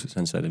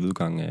 fuldtidsansatte ved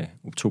udgangen af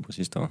oktober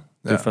sidste år.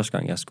 Det er første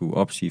gang, jeg skulle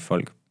opsige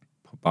folk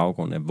på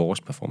baggrund af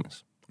vores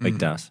performance, og ikke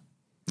deres.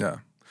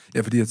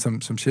 Ja, fordi at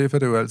som chef er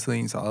det jo altid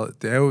ens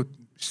eget. Det er jo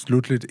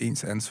slutligt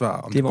ens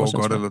ansvar, om det går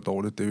godt eller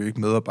dårligt. Det er jo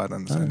ikke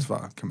medarbejdernes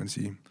ansvar, kan man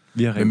sige.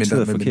 Vi har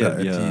reageret forkert.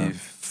 At de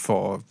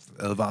får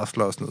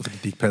advarsler og sådan noget, fordi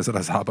de ikke passer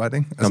deres arbejde,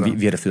 ikke? Altså...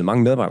 vi har da fyret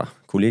mange medarbejdere,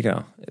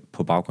 kollegaer,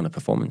 på baggrund af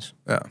performance.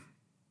 Ja.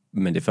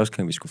 Men det første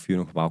gang, vi skulle fyre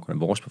noget på baggrund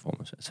af vores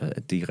performance, altså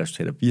at de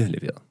resultater, vi har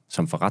leveret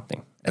som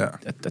forretning,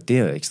 at det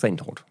er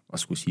ekstremt hårdt at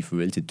skulle sige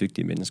farvel til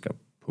dygtige mennesker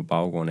på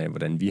baggrund af,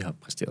 hvordan vi har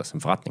præsteret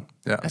som forretning.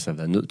 Ja. Altså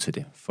været nødt til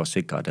det, for at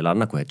sikre, at alle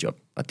andre kunne have et job.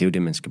 Og det er jo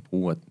det, man skal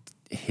bruge, og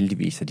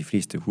heldigvis er de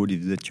fleste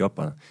hurtigt videre job,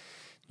 og nu har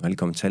jeg lige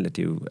kommet til, at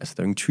det er jo, altså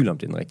der er jo ingen tvivl om,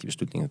 det er den rigtige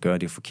beslutning at gøre.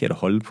 Det er jo forkert at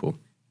holde på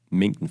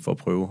mængden for at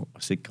prøve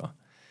at sikre.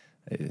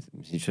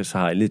 Så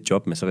har alle et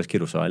job, men så risikerer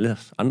du så alle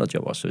andre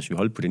job også. Så hvis vi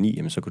holder på det 9,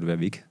 jamen, så kunne det være, at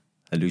vi ikke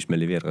havde lyst med at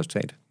levere et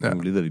resultat. Nu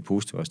levede vi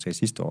positivt også til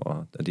sidste år,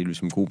 og det er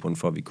ligesom god bund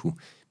for, at vi kunne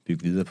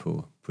bygge videre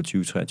på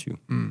 2023.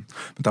 Men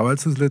der var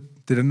altid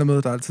lidt, det er den der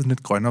med, der er altid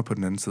lidt grønnere på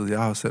den anden side. Jeg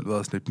har selv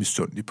været sådan lidt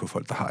misundelig på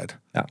folk, der har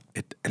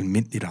et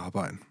almindeligt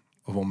arbejde,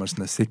 og hvor man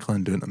sådan er sikret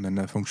en løn, og man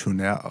er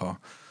funktionær,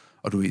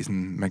 og du er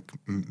sådan,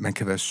 man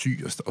kan være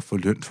syg og få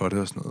løn for det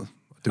og sådan noget.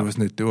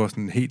 Det var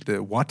sådan helt,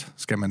 what?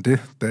 Skal man det?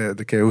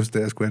 Det kan jeg huske, da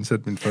jeg skulle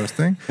ansætte min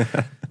første, ikke?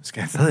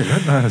 Skal jeg stadig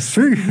løn, når jeg er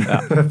syg?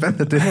 Hvad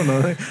er det for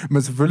noget, ikke?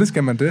 Men selvfølgelig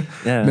skal man det.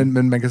 Ja.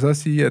 Men man kan så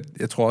også sige, at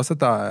jeg tror også, at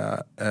der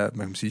er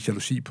man kan sige,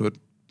 jalousi på,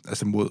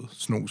 altså mod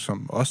sådan nogle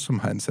som os, som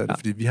har ansat.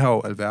 Fordi vi har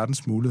jo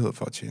alverdens muligheder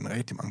for at tjene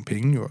rigtig mange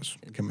penge, jo også,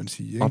 kan man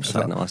sige. Ikke?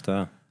 Upsiden er også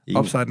større.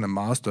 Upsiden er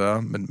meget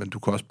større, men du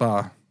kan også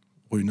bare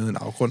ryge ned i en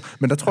afgrund.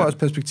 Men der tror jeg også,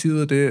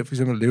 perspektivet af det, for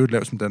eksempel at leve et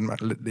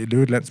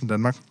land som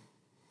Danmark.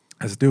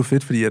 Altså, det er jo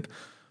fedt, fordi at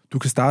du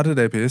kan starte et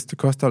APS, det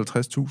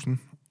koster 50.000,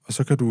 og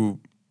så kan du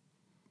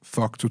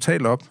fuck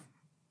totalt op,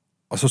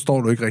 og så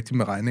står du ikke rigtig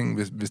med regningen,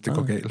 hvis det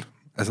går galt.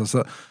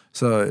 Altså,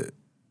 så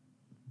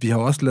vi har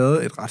også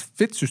lavet et ret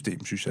fedt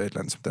system, synes jeg, i et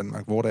land som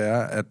Danmark, hvor det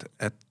er,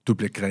 at du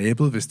bliver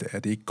grebet, hvis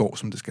det ikke går,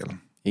 som det skal.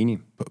 Enig.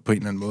 På en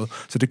eller anden måde.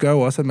 Så det gør jo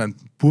også, at man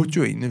burde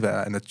jo egentlig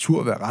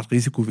være ret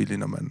risikovillig,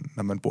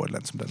 når man bor i et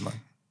land som Danmark.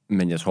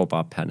 Men jeg tror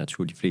bare per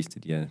natur, de fleste,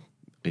 de er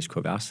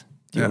risikoavers.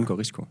 De undgår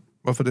risiko.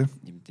 Hvorfor det?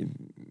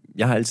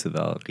 Jeg har altid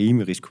været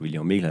rimelig risikovillig,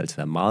 og Mikkel har altid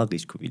været meget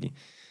risikovillig.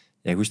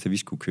 Jeg kan huske, at vi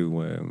skulle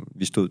købe...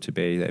 vi stod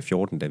tilbage i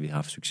 14, da vi har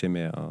haft succes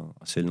med at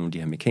sælge nogle af de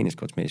her mekaniske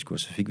kosmetiske, og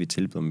så fik vi et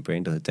tilbud med en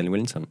brand, der hed Daniel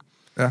Wellington.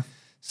 Ja.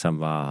 Som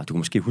var... Du kan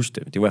måske huske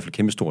det. Det var i hvert fald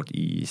kæmpestort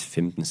i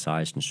 15,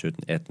 16,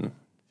 17, 18.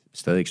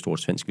 Stadig ikke stort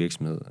svensk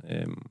virksomhed.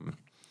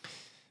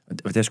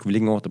 Og der skulle vi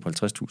lægge en ordre på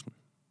 50.000.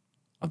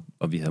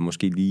 Og vi havde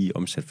måske lige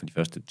omsat for de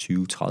første 20-30.000,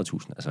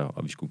 altså,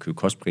 og vi skulle købe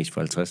kostpris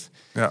for 50.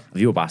 Ja. Og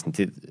vi var bare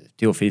sådan,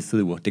 det var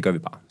fede uger, det gør vi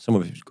bare. Så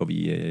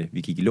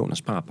vi gik i lån og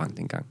sparebank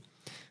dengang.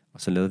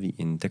 Og så lavede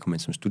vi der kunne man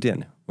som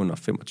studerende, under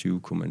 25,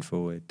 kunne man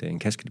få en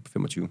kasket på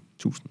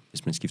 25.000,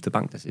 hvis man skiftede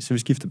bank. Så vi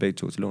skiftede begge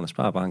to til lån og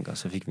sparebank, og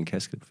så fik vi en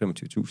kasket på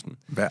 25.000.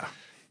 Hver.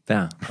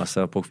 Og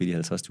så brugte vi de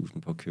 50.000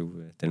 på at købe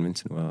den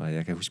Vincent, og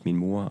jeg kan huske min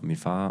mor og min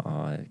far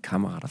og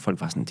kammerater,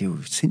 folk var sådan, det er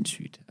jo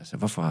sindssygt. Altså,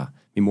 hvorfor?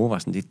 Min mor var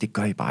sådan, det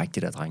gør I bare ikke,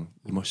 det der, dreng.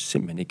 I må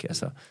simpelthen ikke,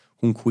 altså,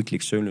 hun kunne ikke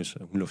ligge søvnløs.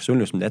 Hun lå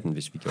søvnløs om natten,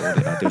 hvis vi gjorde det.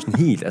 Og det var sådan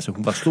helt, altså,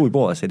 hun var stod i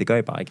bordet og sagde, det gør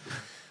I bare ikke.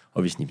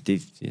 Og hvis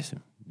altså,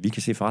 vi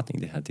kan se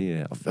forretningen det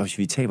her, og hvis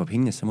vi taber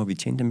pengene, så må vi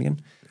tjene dem igen.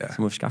 Ja.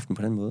 Så må vi skaffe dem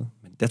på den måde.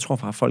 Men der tror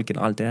jeg bare, folk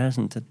generelt, det er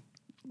sådan,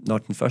 når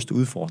den første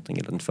udfordring,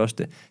 eller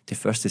det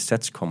første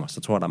sats kommer,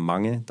 så tror jeg, der er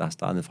mange, der har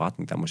startet en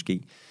forretning, der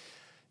måske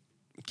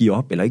giver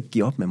op, eller ikke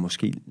giver op, men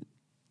måske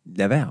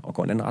lader være og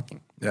gå en anden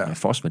retning. Ja.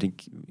 For os var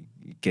det,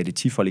 gav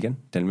det 10-fold igen.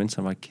 Dan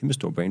Vincent var et kæmpe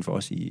stor brand for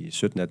os i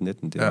 17, 18,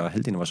 19. Det var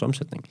halvdelen af vores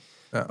omsætning.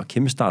 Ja. Og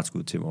kæmpe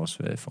startskud til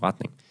vores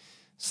forretning.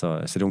 Så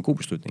det var en god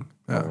beslutning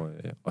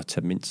at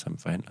tage dem ind som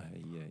forhandler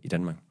i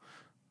Danmark.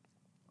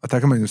 Og der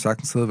kan man jo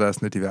sagtens sidde og være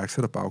sådan et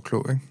iværksætter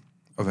bagklog, ikke?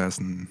 Og være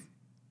sådan...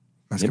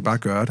 Man skal bare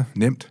gøre det.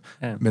 Nemt.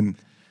 Ja. Men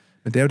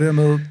det er jo det der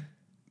med...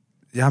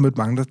 Jeg har mødt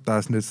mange, der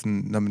er sådan lidt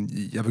sådan...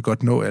 jeg vil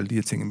godt nå alle de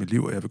her ting i mit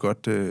liv, og jeg vil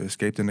godt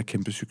skabe den her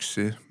kæmpe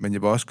succes, men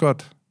jeg vil også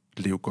godt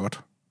leve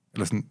godt.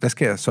 Eller sådan, hvad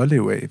skal jeg så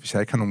leve af, hvis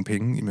jeg ikke har nogen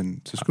penge?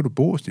 Jamen, så skal du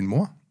bo hos din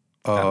mor,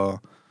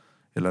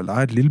 eller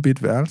lege et lille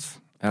bit værelse,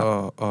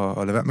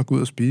 og lade være med at gå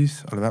ud og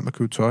spise, og lade være med at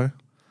købe tøj,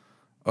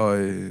 og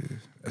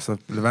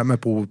lade være med at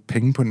bruge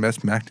penge på en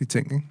masse mærkelige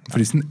ting, ikke?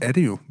 Fordi sådan er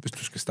det jo, hvis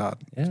du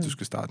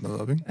skal starte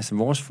noget op, ikke? Altså,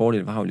 vores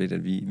fordel var jo lidt,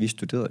 at vi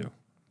studerede jo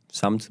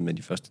samtidig med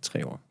de første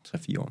 3-4 år.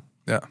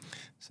 Ja.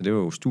 Så det var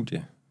jo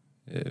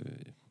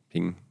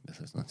studiepenge,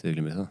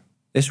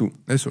 SU,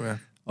 ja.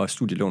 Og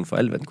studielån for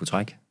alt, hvad den kunne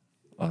trække.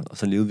 Og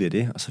så levede vi af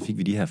det, og så fik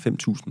vi de her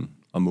 5.000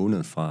 om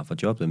måneden fra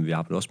jobbet, men vi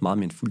arbejdede også meget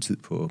mere end fuldtid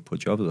på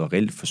jobbet, og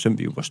reelt forsømte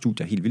vi jo vores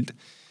studier helt vildt.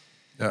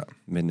 Ja.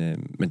 Men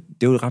det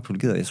var jo ret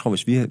privilegeret. Jeg tror,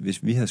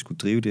 hvis vi havde skulle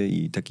drive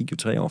det der gik jo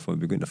 3 år, før vi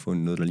begyndte at få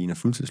noget, der ligner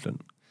fuldtidsløn.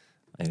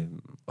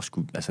 Og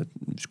skulle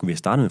vi have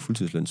startet med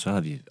fuldtidsløn, så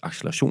havde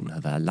accelerationen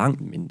havde været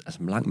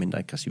langt mindre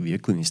aggressiv. Vi havde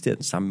ikke kunnet investere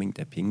den samme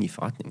mængde af penge i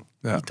forretning,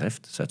 i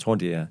drift. Så jeg tror,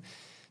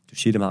 du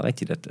siger det meget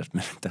rigtigt, at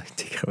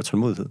det kræver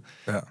tålmodighed.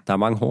 Ja. Der er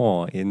mange hårde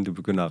år, inden du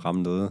begynder at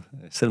ramme noget,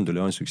 selvom du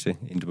laver en succes,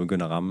 inden du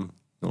begynder at ramme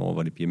nogle år,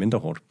 hvor det bliver mindre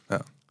hårdt. Ja.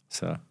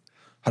 Så.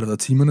 Har det været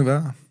timerne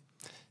værd?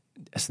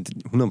 Altså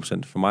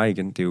 100% for mig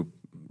igen, det er jo,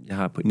 jeg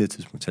har på intet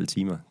tidspunkt talt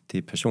timer. Det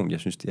er passion, jeg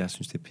synes det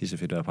er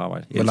pissefedt at være på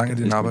arbejde. Hvor lang er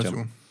din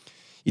arbejdsuge?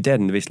 I dag er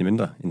den væsentligt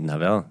mindre, end den har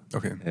været.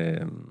 Okay.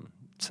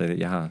 Så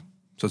jeg har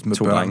med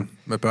 2 drenge.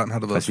 Med børn har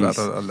det været svært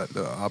at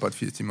arbejde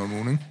 80 timer om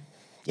ugen, ikke?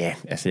 Ja,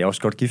 altså jeg er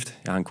også godt gift.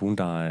 Jeg har en kone,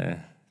 der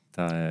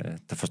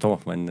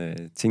forstår,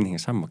 hvordan tingene hænger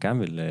sammen og gerne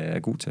vil er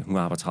god til. Hun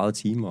arbejder 30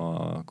 timer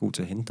og er god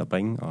til at hente og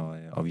bringe,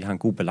 og vi har en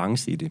god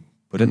balance i det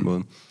på den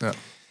måde. Ja.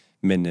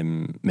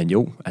 Men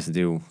jo, altså det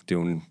er jo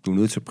du er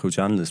nødt til at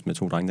prioritere anderledes med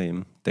 2 drenge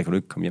derhjemme. Der kan du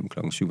ikke komme hjem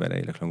klokken 7 hver dag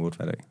eller klokken 8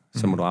 hver dag.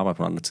 Så må du arbejde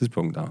på andre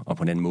tidspunkter og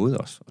på en anden måde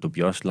også. Og du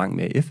bliver også langt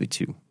mere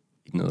effektiv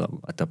i noget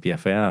om, at der bliver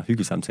færre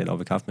hyggesamtaler oppe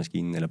ved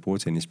kaffemaskinen eller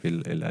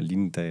bordtennisspil eller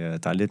lignende,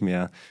 der er lidt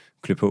mere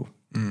klø på.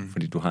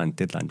 Fordi du har en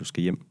deadline, du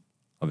skal hjem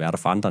og være der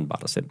for andre end bare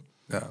dig selv.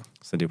 Ja.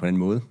 Så det er på den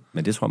måde.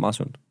 Men det tror jeg er meget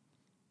sundt.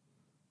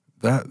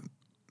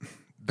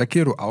 Hvad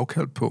giver du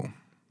afkald på,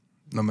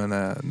 når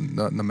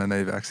man er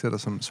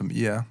iværksætter, som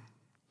I er?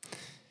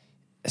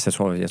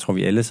 Altså, jeg tror,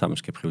 vi alle sammen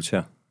skal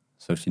prioritere.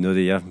 Så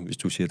noget af det, hvis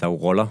du siger, der er jo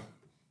roller,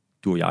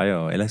 du og jeg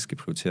og alle skal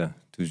prioritere.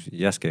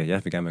 Jeg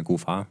vil gerne være en god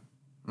far.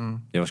 Jeg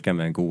vil også gerne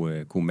være en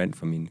god mand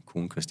for min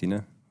kone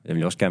Christina. Jeg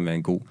vil også gerne være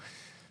en god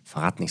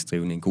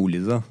forretningsdrivende, en god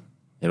leder.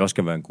 Jeg vil også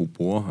gerne være en god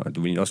bror, og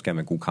du vil også gerne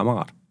være en god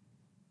kammerat.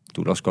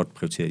 Du vil også godt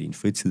prioritere din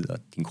fritid og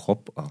din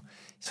krop.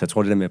 Så jeg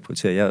tror, det der med at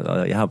prioritere,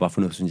 jeg har bare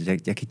fundet ud af,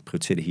 at jeg kan ikke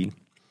prioritere det hele.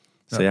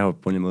 Så jeg har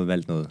på en måde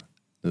valgt noget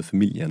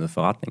familie og noget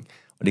forretning.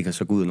 Og det kan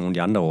så gå ud af nogle af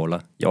de andre roller.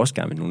 Jeg også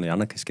gerne vil, nogle af de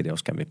andre skal det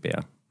også gerne vil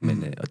bære.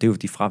 Men, og det er jo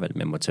de fravalg,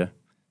 man må tage.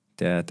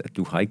 Det er, at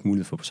du har ikke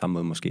mulighed for på samme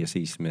måde måske at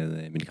ses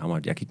med de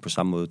kammerater. Jeg kan ikke på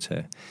samme måde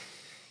tage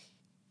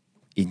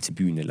ind til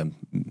byen eller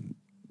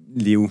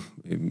leve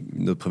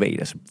noget privat.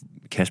 Altså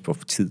Kasper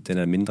for tid, den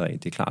er mindre af,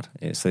 det er klart.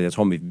 Så jeg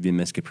tror,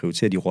 man skal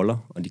prioritere de roller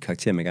og de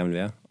karakterer, man gerne vil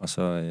være, og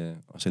så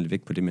lidt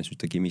væk på det, man synes,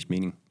 der giver mest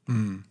mening.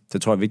 Så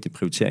tror jeg er en vigtig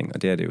prioritering,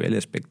 og det er det jo alle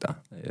aspekter,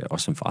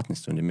 også som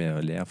forretningsdrivende, med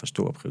at lære at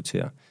forstå og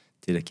prioritere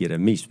det, der giver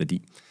dig mest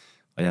værdi.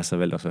 Og jeg har så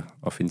valgt også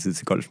at finde tid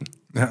til golfen.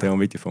 Ja. Det var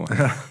vigtigt for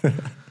mig. Ja.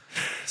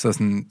 Så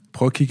sådan,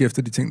 prøv at kigge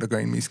efter de ting, der gør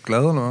en mest glad,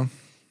 eller hvad?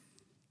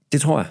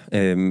 Det tror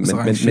jeg. Men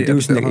det er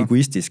jo sådan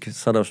egoistisk.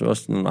 Så er der jo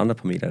også nogle andre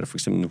parametre, der for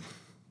eksempel nu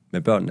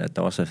med børnene, at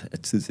der også er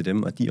tid til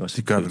dem, og de også...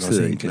 Det gør vel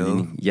også en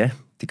glade. Ja,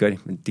 det gør de,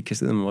 men det kan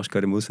sidde, man også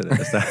gøre det modsatte.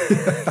 Altså,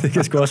 det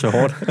kan sgu også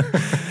være hårdt.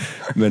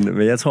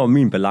 men jeg tror, at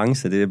min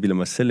balance, det jeg bilder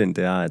mig selv ind,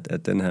 det er,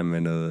 at den her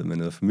med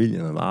noget familie,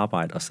 noget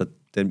arbejde, og så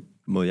den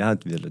måde, jeg har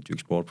valgt at dyrke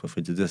sport på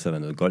fritid, det har så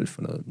været noget golf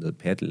og noget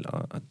paddle,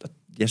 og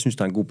jeg synes,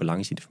 der er en god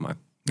balance i det for mig,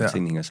 når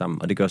tingene hænger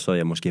sammen. Og det gør så, at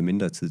jeg måske har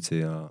mindre tid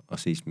til at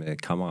ses med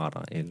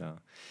kammerater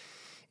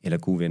eller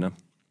gode venner.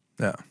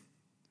 Ja,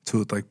 til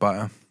at drikke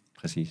bajer.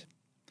 Præcis.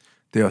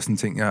 Det er også en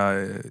ting,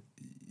 jeg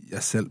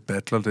selv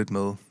battler lidt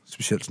med,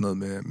 specielt sådan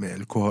noget med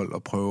alkohol,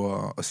 og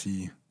prøver at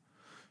sige,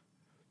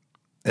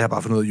 jeg har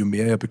bare fundet ud af, jo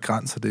mere jeg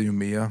begrænser det, jo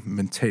mere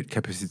mental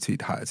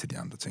kapacitet har jeg til de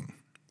andre ting.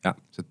 Ja.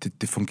 Så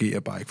det fungerer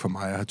bare ikke for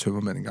mig at have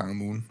tømmermænd en gang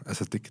om ugen.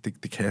 Altså,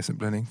 det kan jeg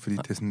simpelthen ikke, fordi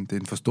det er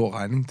en for stor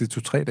regning. Det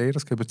er 2-3 dage, der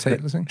skal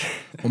betales, ikke?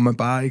 Hvor man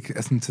bare ikke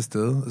er sådan til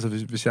stede. Altså,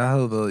 hvis jeg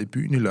havde været i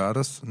byen i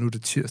lørdags, nu er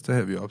det tirsdag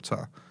her, vi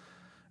optager,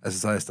 altså,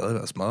 så har jeg stadig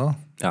været smadret.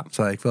 Ja.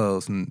 Så har jeg ikke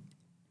været sådan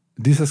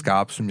lige så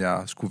skarp, som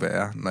jeg skulle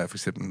være, når jeg for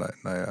eksempel,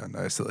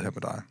 når jeg sidder her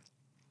med dig.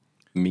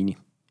 Mini.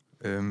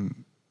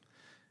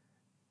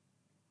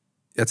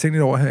 Jeg tænkte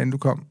lidt over her, inden du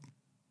kom,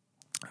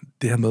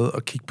 det her med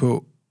at kigge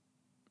på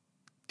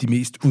de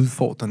mest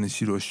udfordrende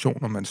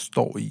situationer, man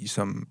står i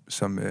som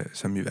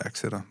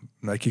iværksætter.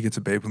 Når jeg kigger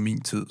tilbage på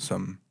min tid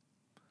som,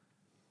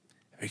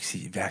 jeg vil ikke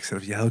sige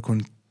iværksætter, jeg havde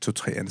kun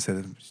 2-3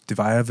 ansatte. Det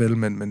var jeg vel,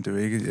 men det er jo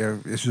ikke,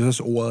 jeg synes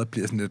også, ordet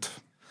bliver sådan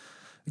lidt,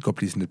 det kan godt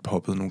blive sådan lidt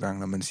poppet nogle gange,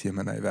 når man siger, at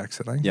man er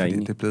iværksætter, ikke? Fordi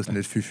det er blevet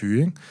sådan lidt fy-fy,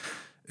 ikke?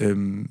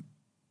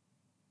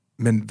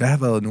 Men hvad har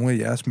været nogle af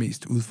jeres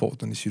mest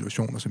udfordrende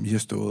situationer, som I har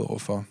stået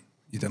overfor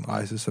i den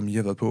rejse, som I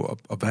har været på,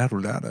 og hvad har du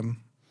lært af dem?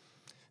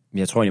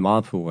 Jeg tror egentlig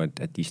meget på,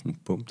 at de sådan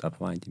bum, der er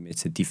på vej, de er med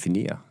til at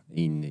definere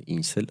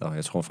en selv, og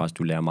jeg tror faktisk,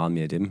 du lærer meget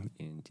mere af dem,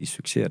 end de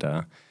succeser, der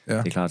er. Ja.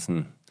 Det er klart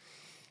sådan,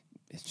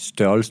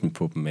 størrelsen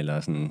på dem,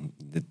 eller sådan,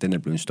 den er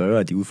blevet større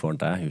af de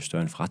udfordringer, der er, jo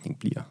større en forretning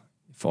bliver.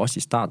 For os i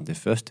starten, det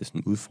første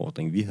sådan,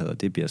 udfordring, vi havde,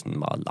 og det bliver sådan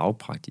meget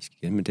lavpraktisk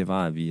igen, men det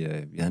var, at vi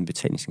havde en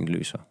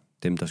betalingsindløser.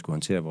 Dem, der skulle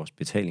håndtere vores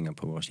betalinger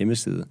på vores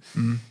hjemmeside.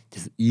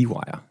 Det hed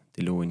eWire.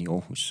 Det lå inde i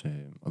Aarhus,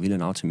 og vi lavede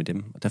en aftale med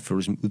dem. Og der får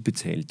du simpelthen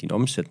udbetalt din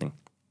omsætning.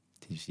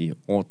 Det vil sige,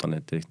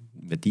 ordrene, det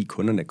værdi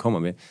kunderne kommer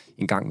med,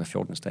 en gang hver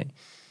 14. dag.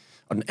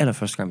 Og den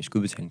allerførste gang, vi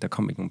skulle udbetale, der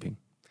kom ikke nogen penge.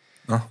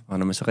 Nå. Og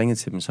når man så ringede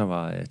til dem, så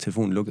var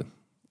telefonen lukket.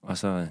 Og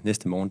så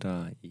næste morgen,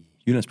 der i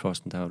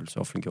Jyllandsposten, der var det så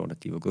offentliggjort,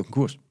 at de var gået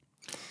konkurs.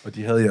 Og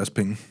de havde jeres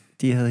penge?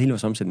 De havde hele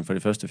vores omsætning for de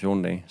første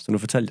 14 dage. Så nu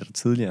fortalte jeg dig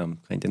tidligere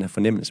omkring den her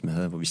fornemmelse, vi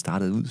havde, hvor vi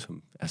startede ud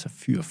som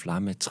fyr og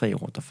flamme 3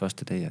 år der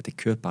første dag, og det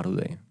kørte bare ud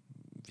af.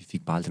 Vi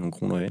fik bare aldrig nogle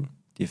kroner ind.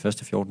 De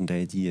første 14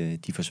 dage,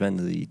 de forsvandt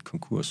ned i et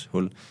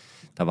konkurshul,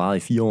 der varede i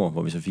 4 år,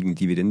 hvor vi så fik en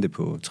dividende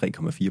på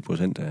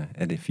 3,4%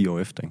 af det 4 år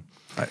efter. Ikke?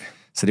 Nej.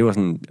 Så det var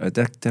sådan, og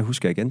der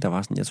husker jeg igen, der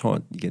var sådan, jeg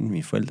tror igen,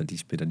 mine forældre, de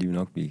spiller lige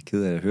nok blive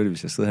ked af at høre det,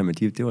 hvis jeg sidder her med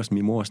det var sådan,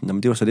 min mor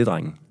sådan, det var så det,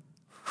 drengen.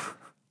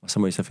 Og så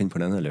må I så finde på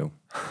noget andet at lave.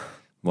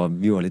 Hvor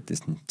vi var lidt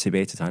sådan,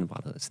 tilbage til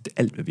tegnebrættet. Så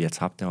alt, hvad vi har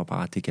tabt,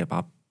 det gav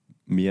bare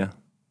mere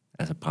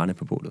brænde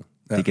på bålet.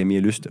 Ja. Det gav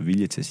mere lyst og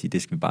vilje til at sige,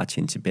 det skal vi bare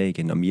tjene tilbage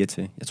igen og mere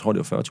til. Jeg tror,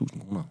 det var 40.000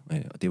 kroner,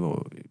 og det var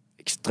jo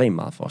ekstremt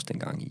meget for os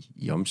dengang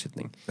i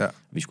omsætning. Ja.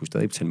 Vi skulle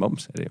stadig betale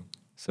moms af det jo.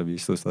 Så vi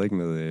stod stadig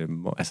med,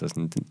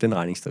 den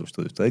regning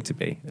stod stadig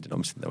tilbage af den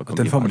omsætning, der var kommet.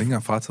 Og den får man ikke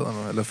engang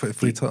frataget eller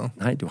fritaget?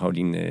 Nej, du har jo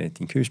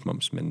din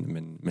købsmoms,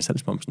 men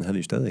salgsmomsen havde vi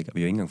jo stadig ikke, og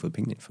vi har ikke engang fået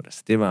penge ind for det.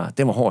 Så det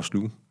var hård at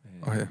sluge.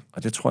 Okay.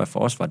 Og det tror jeg for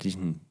os var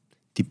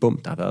de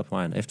bum, der har været på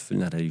vejen, og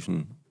efterfølgende har der jo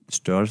sådan,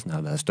 størrelsen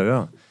har været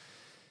større.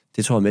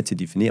 Det tror jeg med til at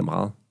definere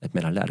meget, at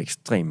man har lært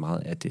ekstremt meget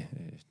af det.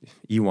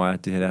 eWire,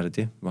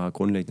 det var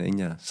grundlæggende, inden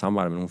jeg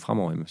samarbejder med nogen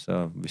fremover,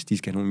 så hvis de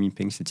skal have nogle af mine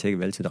penge, så tjekker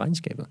vi altid det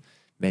regnskabet.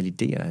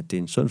 Validere, at det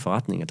er en sund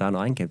forretning, at der er en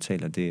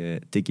egenkapital, og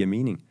det giver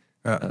mening.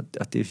 Ja.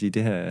 Og det vil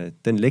sige,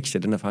 den lektie,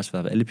 den har faktisk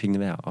været alle pengene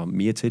værd, og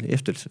mere til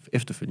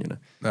efterfølgende.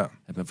 Ja.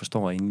 At man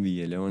forstår, inden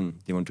vi laver en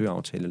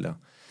leverandøraftale, eller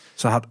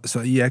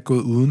Så I er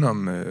gået uden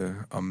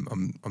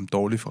om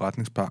dårlige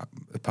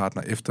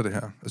forretningspartner efter det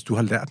her? Altså, du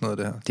har lært noget af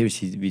det her? Det vil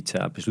sige, at vi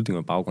tager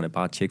beslutninger på baggrund af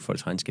bare at tjekke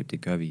folks regnskab.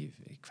 Det gør vi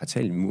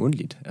kvartalet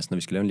månedligt. Altså, når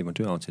vi skal lave en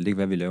leverandøraftale, det kan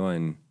være, at vi laver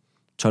en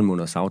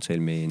 12-måneders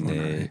aftale med en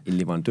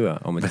leverandør.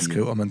 Om hvad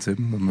skriver man til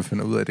dem, når man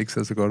finder ud af, at det ikke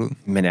ser så godt ud?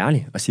 Men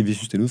ærligt, og sige, at vi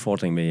synes, det er en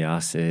udfordring med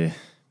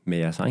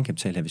jeres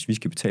egenkapital her. Hvis vi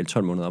skal betale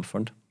 12 måneder up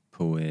front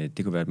på,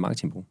 det kunne være et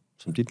marketingbrug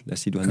som dit. Lad os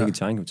sige, du har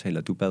negativ egenkapital,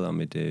 og du bad om,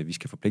 at vi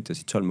skal forpligte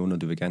os i 12 måneder,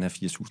 og du vil gerne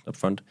have 4.000 up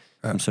front.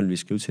 Ja. Så vil vi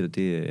skrive til dig,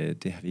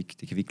 det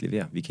kan vi ikke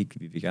levere. Vi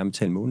vil gerne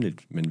betale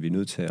månedligt, men vi er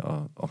nødt til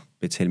at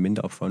betale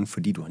mindre up front,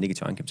 fordi du har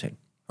negativ egenkapital.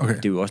 Okay.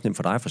 Det er jo også nemt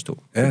for dig at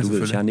forstå. Ja, du ved,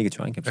 hvis jeg har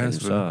negativ egenkapital,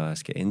 så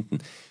skal jeg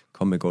enten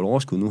komme med et godt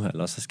overskud nu her,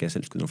 eller så skal jeg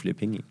selv skyde nogle flere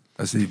penge i.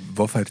 Altså,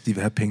 hvorfor er det, de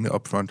vil have pengene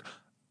up front?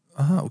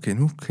 Aha, okay,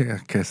 nu kan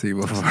jeg se,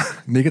 hvorfor.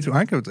 Negativ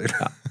egenkapital.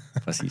 Ja,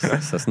 præcis.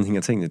 Så sådan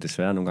hænger tingene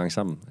desværre nogle gange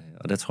sammen.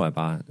 Og der tror jeg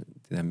bare,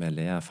 det der med at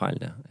lære af fejl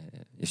der.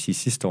 Jeg siger,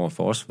 sidste år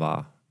for os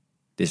var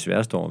det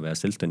sværeste år at være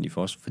selvstændig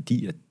for os,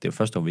 fordi at det var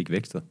første år, vi ikke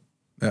vækstede.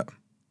 Ja.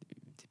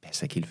 Det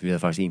passer ikke helt, for vi havde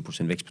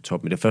faktisk 1% vækst på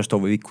top, men det var første år,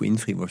 hvor vi ikke kunne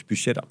indfri vores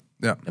budgetter.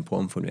 Ja. Jeg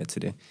prøver at omformulere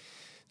til det.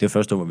 Det var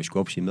første år, hvor vi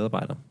skulle opsige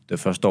medarbejdere. Det var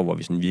første år, hvor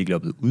vi sådan virkelig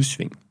oplevede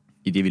udsving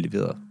i det, vi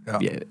leverede. Ja.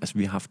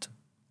 Vi har haft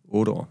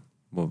 8 år,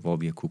 hvor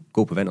vi har kunne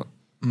gå på vandet.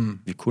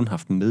 Vi har kun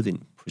haft medvind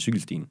på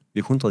cykelstien. Vi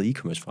har kun drevet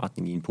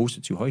e-commerce-forretning i en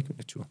positiv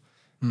højkonjunktur,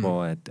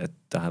 hvor at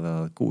der har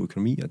været god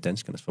økonomi, og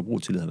danskernes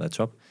forbrugstillid har været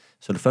top.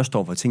 Så det første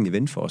år var tingene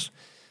vendt for os.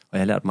 Og jeg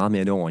har lært meget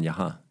mere det år, end jeg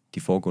har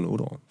de foregående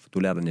 8 år. For du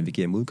har lært at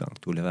navigere i modgang.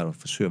 Du har lært at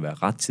forsøge at være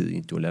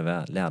rettidig. Du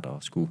har lært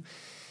at skulle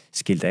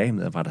skilte af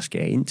med, hvad der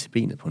skal ind til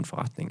benet på en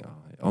forretning og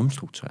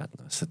omstrukturere den.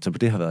 Så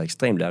det har været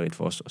ekstremt lærerigt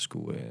for os at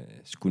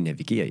skulle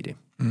navigere i det.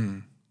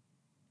 Mm.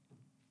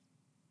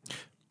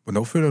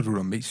 Hvornår føler du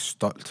dig mest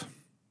stolt?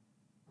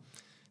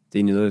 Det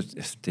er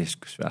noget, det er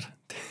sgu svært.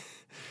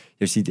 Jeg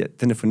vil sige,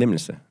 den her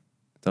fornemmelse, der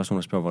er også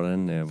nogen, der spørger,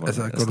 hvordan...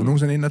 går du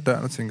nogensinde ind ad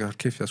døren og tænker,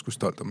 kæft, jeg er sgu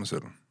stolt af mig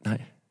selv?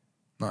 Nej.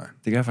 Det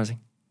gør jeg faktisk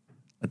ikke.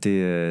 Og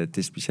det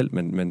er specielt,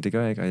 men det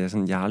gør jeg ikke.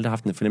 Og jeg har aldrig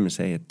haft en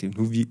fornemmelse af, at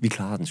nu vi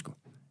klarer den sgu.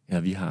 Ja,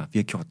 vi har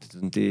gjort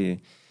det.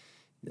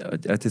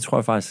 Det tror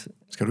jeg faktisk...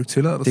 Skal du ikke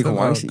tillade dig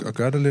selv at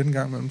gøre det lidt en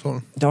gang mellem, tror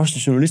du? Der er også en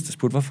journalist, der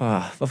spurgte,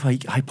 hvorfor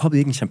har I poppet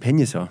ikke en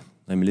champagne så,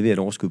 når I leverer et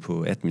overskud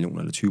på 18 millioner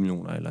eller 20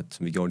 millioner, eller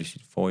som vi gjorde i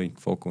sit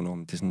foregående år.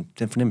 Det er sådan,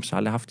 den fornemmelse har jeg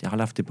aldrig haft. Jeg har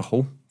aldrig haft det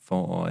behov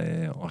for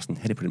at sådan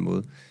have det på den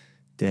måde.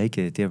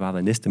 Det har bare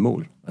været næste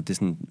mål. Og det er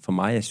sådan, for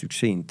mig er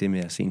succesen det med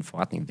at se en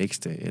forretning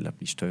vækste eller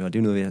blive større. Det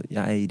er noget,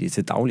 jeg er i det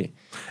til daglig.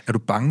 Er du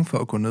bange for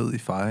at gå ned i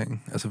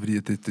fejringen? Altså fordi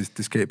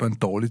det skaber en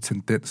dårlig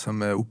tendens,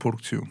 som er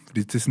uproduktiv?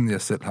 Fordi det er sådan,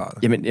 jeg selv har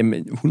det.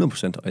 Jamen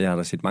 100%, og jeg har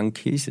da set mange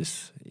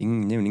cases,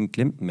 ingen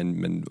glemt,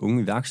 men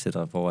unge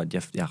iværksættere, hvor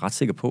jeg er ret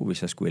sikker på,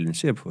 hvis jeg skulle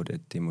analysere på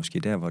det, det er måske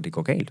der, hvor det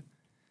går galt.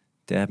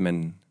 Det er, at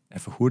man er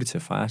for hurtig til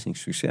at fejre sin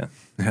succes,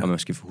 og man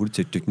skal for hurtigt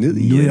til at dykke ned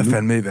i... Nu er jeg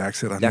fandme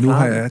iværksætter. Nu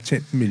har jeg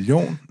tjent 1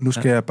 million. Nu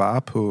skal jeg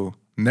bare på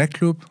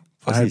natklub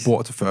og have et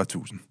bord til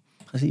 40.000.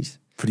 Præcis.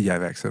 Fordi jeg er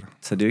iværksætter.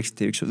 Så det er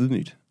jo ikke så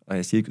ydmygt. Og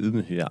jeg siger ikke, at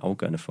ydmyghed er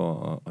afgørende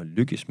for at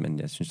lykkes, men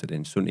jeg synes, at det er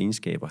en sund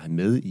egenskab at have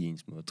med i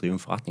ens måde at drive en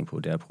forretning på.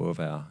 Det er at prøve at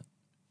være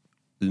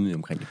ydmyg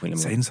omkring det på en eller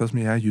anden måde. Sagen så også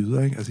med jer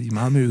jyder, ikke? Altså, I er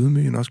meget mere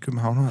ydmyge end også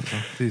københavner, altså.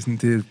 Det er, sådan,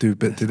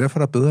 det er derfor,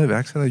 der er bedre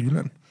iværksætter i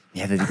Jylland.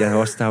 Ja, der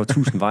er jo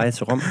 1000 veje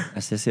til Rom.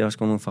 Altså, jeg ser også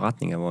nogle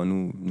forretninger, hvor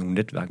nogle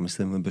netværk, man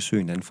sidder med at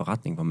besøge en anden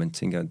forretning, hvor man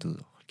tænker,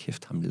 hold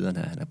kæft, ham lederen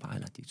her,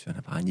 eller direktøren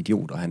er bare en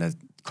idiot, og han er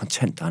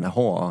kontant, og han er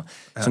hård, og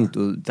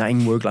sådan, der er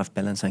ingen work-life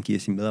balance, han giver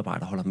sine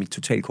medarbejdere, holder dem i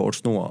totalt kort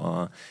snor,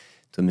 og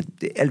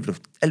alt,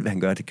 hvad han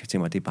gør, det kan til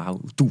mig, det er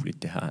bare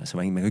udueligt, det her. Altså,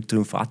 man kan jo ikke drive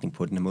en forretning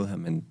på den her måde her,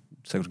 men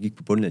så kan du kigge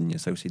på bundlinjen,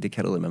 så kan du sige, det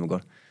kan du med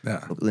godt.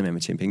 Du kan med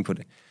at tjene penge på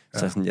det.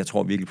 Så sådan, jeg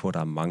tror virkelig på, at der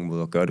er mange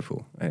måder at gøre det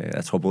på.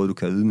 Jeg tror både, du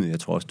kan ydmyge, jeg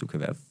tror også, du kan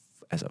være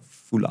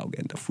fuld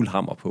arrogant og fuld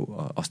hammer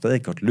på, og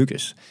stadig godt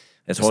lykkes.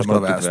 Jeg tror så må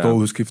der være stor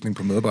udskiftning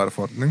på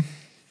medarbejderfronten, ikke?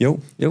 Jo,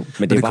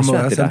 men det er bare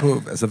svært, det der.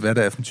 På, altså, hvad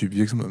det er for en type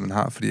virksomhed, man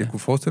har. Fordi jeg kunne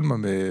forestille mig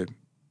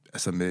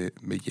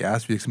med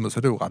jeres virksomhed, så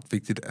er det jo ret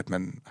vigtigt, at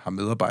man har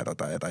medarbejdere,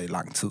 der er der i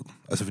lang tid.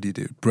 Altså fordi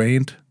det er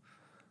brand.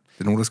 Det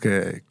er nogen, der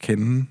skal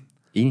kende,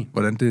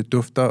 hvordan det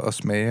dufter og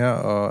smager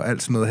og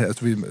alt sådan noget her.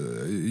 Altså,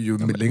 jo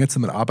længere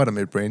tid man arbejder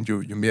med et brand,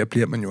 jo mere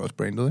bliver man jo også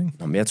brandet,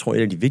 ikke? Men jeg tror,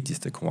 et af de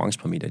vigtigste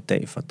konkurrenceparametre i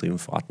dag for at drive en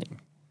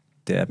forretning,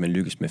 det er, at man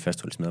lykkes med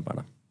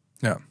fastholdelsesmedarbejdere.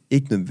 Ja.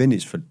 Ikke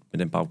nødvendigvis med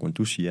den baggrund,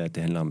 du siger, at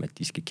det handler om, at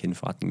de skal kende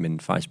forretningen, men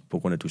faktisk på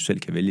grund af, at du selv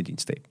kan vælge din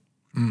stab.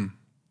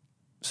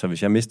 Så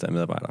hvis jeg mister en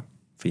medarbejder,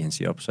 fordi han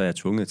siger op, så er jeg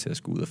tvunget til at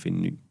skulle ud og finde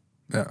en ny.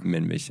 Ja.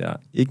 Men hvis jeg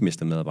ikke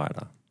mister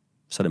medarbejdere,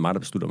 så er det mig, der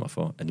beslutter mig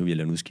for, at nu vil jeg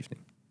lave en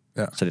udskiftning.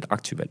 Ja. Så er det et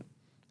aktivt valg.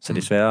 Så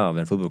det er sværere at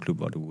være en fodboldklub,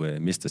 hvor du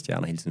mister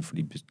stjerner hele tiden,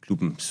 fordi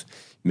klubbens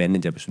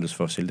manager beslutter sig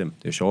for at sælge dem.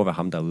 Det er jo sjovt at være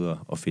ham derude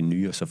og finde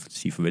nye, og så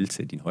sige farvel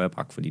til din højre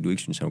bak, fordi du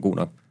ikke synes, han er god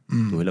nok.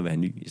 Du hellere vil have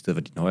en ny, i stedet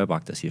for din højre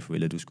bak, der siger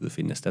farvel, at du skal ud og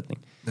finde en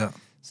erstatning. Ja.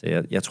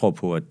 Så jeg tror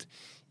på, at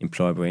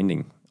employer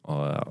branding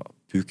og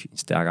bygge en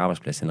stærk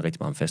arbejdsplads handler rigtig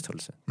meget om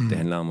fastholdelse. Det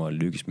handler om at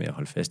lykkes med at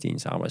holde fast i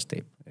ens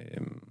arbejdsstab.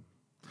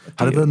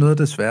 Har det været noget af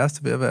det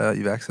sværeste ved at være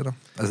iværksætter?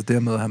 Altså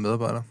det med at have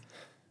medarbejdere?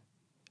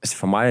 Altså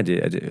for mig er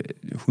det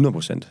 100%.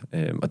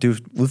 Og det er jo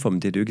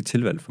udfordringen, det er jo ikke et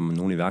tilvalg for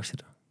nogen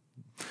iværksætter.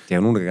 Der er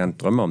jo nogen, der gerne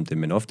drømmer om det,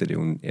 men ofte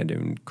er det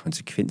jo en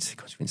konsekvens.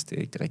 Konsekvens, det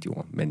er ikke det rigtige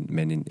ord,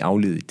 men en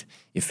afledet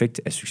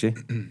effekt af succes.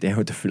 Det er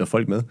jo, der følger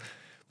folk med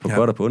på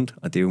godt og på ondt,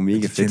 og det er jo mega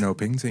fedt. Det tjener jo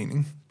penge til en,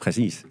 ikke?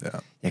 Præcis. Ja.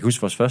 Jeg kan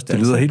huske vores første ansat.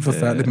 Det lyder helt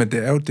forfærdeligt, men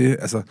det er jo det,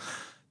 altså,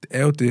 det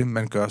er jo det,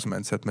 man gør som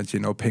ansat. Man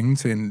tjener jo penge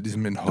til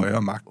ligesom en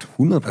højere magt.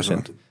 100%.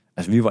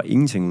 Altså, vi var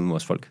ingenting uden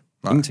vores folk.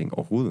 Nej. Ingenting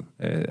overhovedet.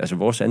 Altså,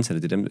 vores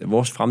ansatte, det er dem,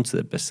 vores fremtid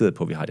er baseret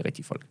på, at vi har de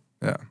rigtige folk.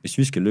 Ja. Hvis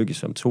vi skal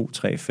lykkes om 2,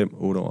 3, 5,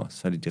 8 år,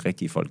 så er det de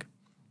rigtige folk.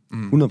 100%.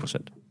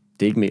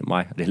 Det er ikke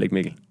mig, og det er heller ikke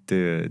Mikkel.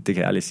 Det kan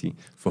jeg ærligt sige.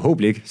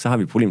 Forhåbentlig ikke, så har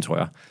vi et problem, tror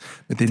jeg.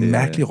 Men det er en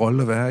mærkelig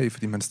rolle at være i,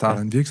 fordi man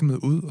starter en virksomhed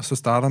ud, og så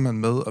starter man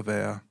med at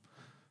være...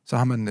 Så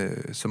har man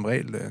som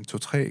regel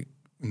 2-3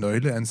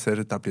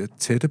 nøgleansatte, der bliver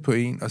tætte på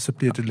en, og så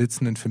bliver det lidt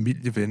sådan en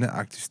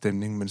familievenneagtig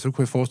stemning. Men så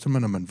kunne jeg forestille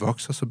mig, når man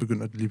vokser, så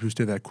begynder det lige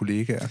pludselig at være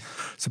kollegaer.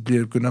 Så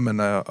begynder man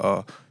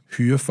at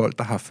hyre folk,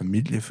 der har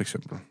familie, for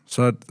eksempel.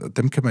 Så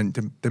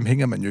dem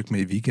hænger man jo ikke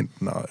med i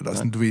weekenden, eller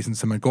sådan, du ved, sådan,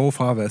 så man går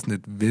fra at være sådan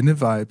et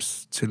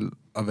venne-vibes til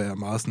at være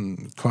meget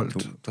sådan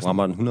koldt. Du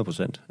rammer den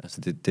 100%.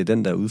 Altså det er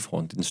den der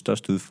udfordring, det er den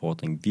største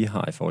udfordring, vi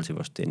har i forhold til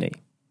vores DNA,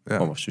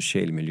 og vores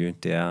sociale miljø.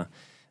 Det er,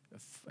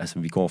 altså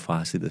vi går fra at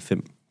have siddet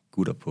 5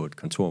 gutter på et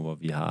kontor, hvor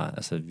vi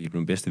er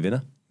blevet bedste venner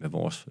med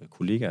vores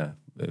kollegaer,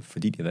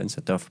 fordi de har været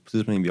ansat. Der var på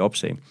tidspunkt, vi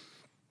opsagde,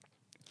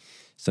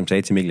 som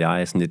sagde til Mikkel og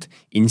jeg, er sådan lidt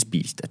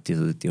indspist, at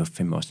det var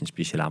fandme også en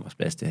speciel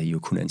arbejdsplads, det her, I jo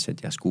kun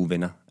ansat jeres gode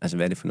venner. Altså,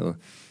 hvad er det for noget?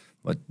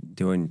 Og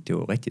det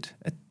var rigtigt,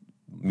 at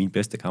mine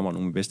bedste kammerater,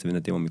 nogle af mine bedste venner,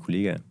 det var mine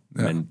kollegaer.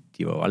 Ja. Men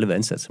de var jo aldrig været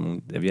ansat som nogen.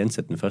 Da vi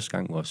ansatte den første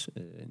gang, vores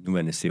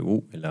nuværende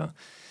CO, eller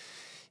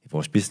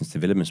vores business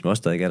development, som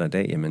også stadig er der i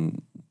dag,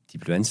 jamen, de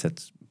blev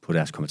ansat på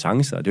deres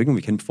kompetencer, og det er jo ikke nogen,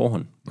 vi kendte på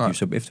forhånd. De er jo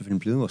så efterfølgende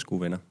blevet vores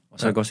gode venner. Og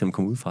så er det godt, at man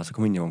kommer ud fra, så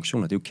kommer ind i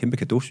organisationer. Det er jo et kæmpe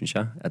cadeau, synes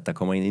jeg, at der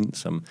kommer en ind,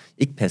 som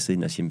ikke passer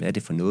ind og siger, hvad er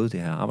det for noget,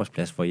 det her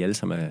arbejdsplads, hvor I alle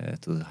sammen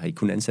har I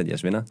kun ansat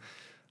jeres venner.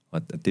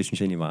 Og det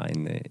synes jeg egentlig var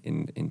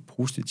en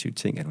positiv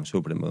ting, at hun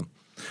så på den måde.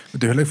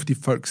 Men det er heller ikke, fordi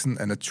folk sådan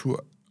er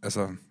natur,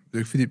 altså, det er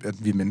ikke fordi,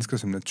 at vi mennesker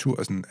som natur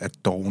er, sådan, er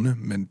dovne,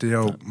 men det er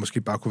jo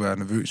måske bare kunne være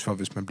nervøs for,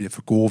 hvis man bliver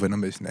for gode venner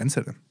med sin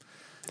ansatte.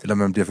 Eller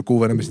man bliver for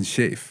gode venner med sin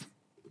chef.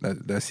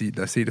 Lad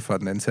os se det fra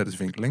den ansattes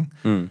vinkel,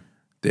 ikke?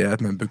 Det er,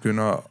 at man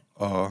begynder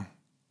at...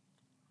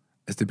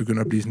 Altså, det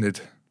begynder at blive sådan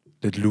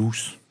lidt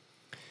loose.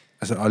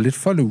 Altså, og lidt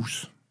for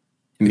loose,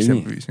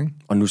 eksempelvis, ikke?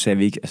 Og nu sagde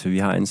vi ikke... Altså, vi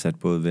har ansat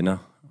både venner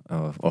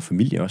og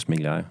familie også,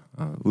 Mikkel og jeg.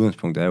 Og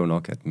udgangspunktet er jo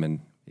nok, at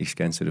man ikke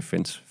skal ansætte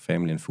friends,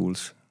 family and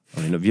fools.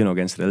 Og vi har nok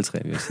ansat alle 3,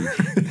 vil jeg sige.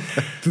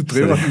 Du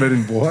driver den med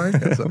din bror, ikke?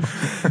 Altså.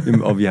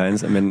 Jamen, og vi har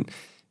ansat...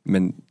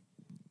 Men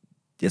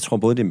jeg tror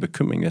både, det er en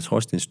bekymring, men jeg tror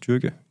også, det er en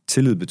styrke.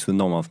 Tillid betyder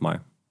enormt meget for mig.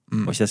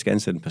 Hvis jeg skal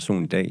ansætte en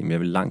person i dag, men jeg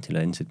vil langt til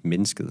at ansætte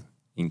mennesket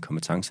i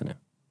kompetencerne.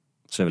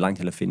 Så jeg vil langt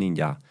hellere finde en,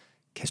 jeg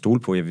kan stole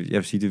på. Jeg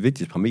vil sige, det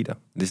vigtigste parameter,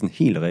 det er sådan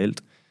helt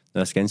reelt,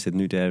 når jeg skal ansætte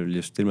en ny, det er, at jeg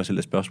vil stille mig selv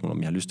et spørgsmål, om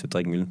jeg har lyst til at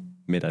drikke en øl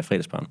med dig i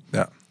fredagsbaren.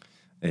 Ja.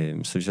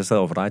 Så hvis jeg sad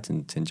over for dig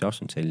til en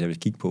jobsamtale, jeg vil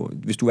kigge på,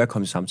 hvis du er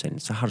kommet i samtalen,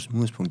 så har du som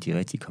udgangspunkt de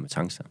rigtige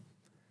kompetencer.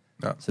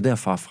 Ja. Så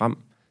derfra frem,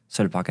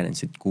 så vil jeg bare gerne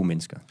ansætte gode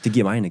mennesker. Det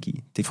giver mig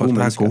energi. Det er folk,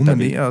 der har gode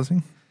manerer også,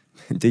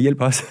 ikke? Det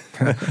hjælper også.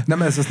 Nej,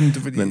 men altså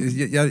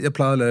sådan, jeg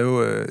plejede at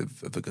lave, jeg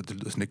ved godt, det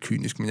lyder sådan lidt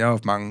kynisk, men jeg har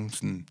haft mange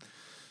sådan,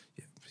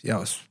 jeg har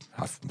også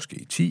haft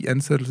måske 10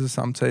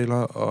 ansættelsessamtaler,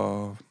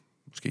 og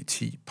måske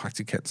 10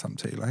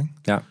 praktikantsamtaler, ikke?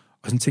 Ja. Og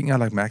sådan en ting, jeg har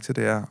lagt mærke til,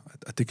 det er,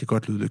 at det kan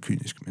godt lyde lidt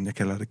kynisk, men jeg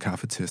kalder det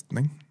kaffetesten,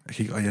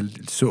 ikke? Og jeg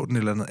så den et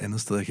eller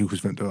andet sted, jeg kan ikke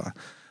huske, hvem det var.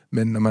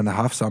 Men når man har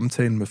haft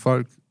samtalen med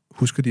folk,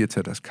 husker de at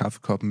tage deres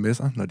kaffekop med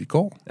sig, når de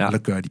går, eller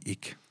gør de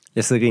ikke?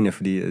 Jeg sidder og griner,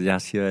 fordi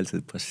jeg siger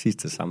altid præcis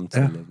det samme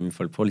til mine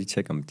folk. Prøv lige at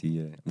tjekke, om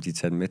de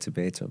tager den med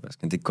tilbage til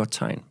opvasken. Det er et godt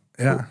tegn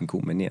på en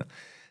god manér.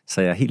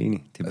 Så jeg er helt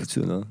enig. Det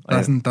betyder noget. Der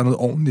er noget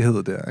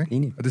ordentlighed der, ikke?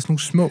 Enig. Og det er sådan nogle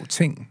små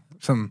ting,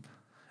 som...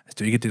 Altså,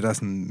 det er jo ikke det, der er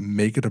sådan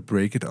make it or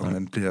break it, og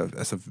man bliver...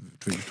 Altså,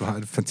 hvis du har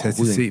et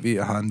fantastisk CV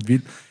og har en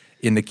vild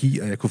energi,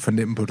 og jeg kunne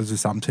fornemme på dig til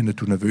samtalen, at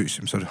du er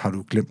nervøs, så har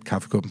du glemt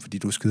kaffekoppen, fordi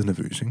du er skide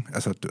nervøs, ikke?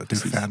 Altså, det er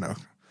fair nok.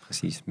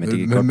 Præcis.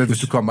 Men hvis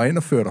du kommer ind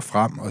og fører dig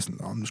frem, og sådan,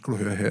 nu skal du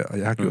høre her, og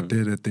jeg har gjort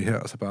det her,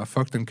 og så bare,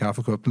 fuck den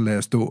kaffekop, den lader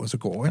jeg stå, og så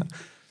går jeg.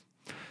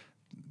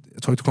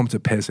 Jeg tror ikke, du kommer til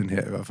at passe ind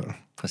her i hvert fald.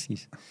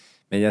 Præcis.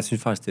 Men jeg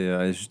synes faktisk,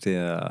 det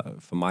er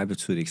for mig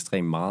betyder det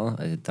ekstremt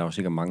meget. Der er jo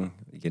sikkert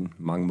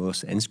mange måder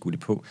at anskue det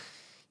på.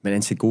 Men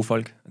ansæt gode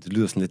folk, og det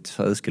lyder sådan lidt,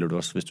 så adskiller du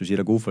også. Hvis du siger,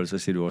 der er gode folk, så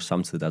siger du også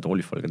samtidig, der er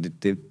dårlige folk, og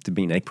det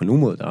mener jeg ikke på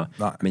nogen måde, der er.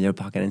 Nej. Men jeg vil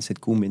bare gerne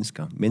ansætte gode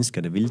mennesker.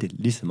 Mennesker, der vil det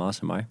lige så meget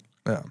som mig.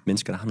 Ja.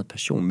 Mennesker, der har noget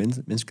passion.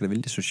 Mennesker, der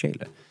vil det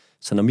sociale.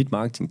 Så når mit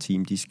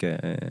marketingteam, de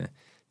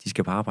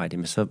skal på arbejde,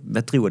 men så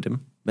hvad driver dem?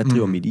 Hvad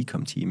driver mit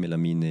e-com-team eller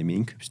min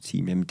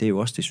indkøbsteam? Jamen, det er jo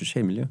også det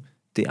sociale miljø.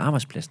 Det er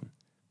arbejdspladsen.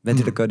 Hvad er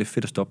det, der gør det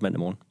fedt at stoppe mandag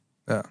morgen?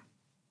 Ja. Det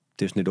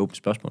er jo sådan et åbent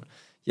spørgsmål.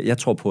 Jeg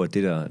tror på, at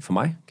det der for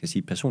mig, kan jeg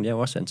sige, personligt, jeg er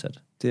jo også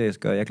ansat. Det,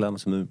 jeg glæder mig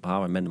til at møde på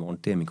arbejde mandag morgen,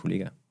 det er mine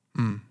kollegaer.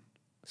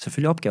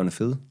 Selvfølgelig opgaven er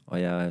fede,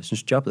 og jeg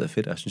synes, jobbet er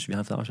fedt, og jeg synes, vi har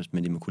en fed arbejdsplads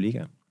med mine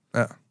kollegaer.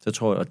 Ja. Så jeg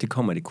tror, og det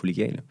kommer af det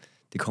kollegiale.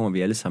 Det kommer, at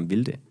vi alle sammen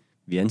vil det.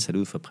 Vi er ansat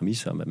ud fra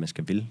præmisser om, at man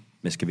skal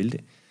vil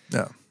det.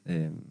 Ja.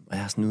 Og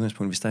jeg har sådan en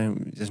udgangspunkt, hvis der er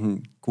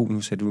sådan god,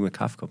 nu sagde du med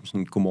kaffekoppen,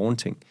 sådan en godmorgen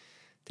ting.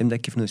 Dem, der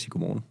ikke kan finde ud af at sige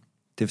godmorgen,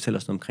 det fortæller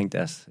os noget omkring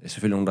deres,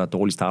 selvfølgelig nogen, der er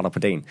dårlige starter på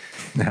dagen,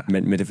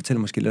 men det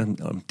fortæller måske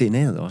lidt om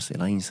DNA'et også,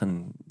 eller en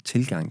sådan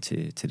tilgang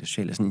til det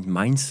sociale, sådan en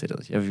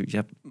mindsetet.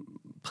 Jeg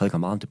prædiker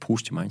meget om det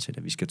positive mindset,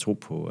 at vi skal tro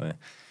på...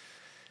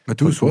 Men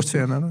du er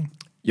sortseeren, er du?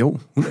 Jo,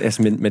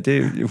 altså, men det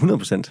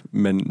er 100%,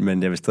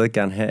 men jeg vil stadig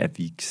gerne have, at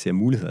vi ser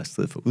muligheder i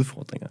stedet for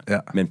udfordringer. Ja.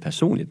 Men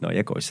personligt, når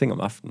jeg går i seng om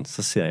aftenen,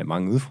 så ser jeg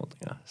mange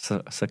udfordringer.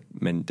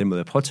 Men den måde,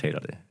 jeg påtaler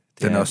det...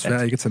 Den er også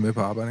svært ikke at tage med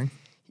på arbejde, ikke?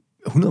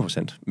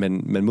 100%,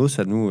 men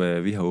modsat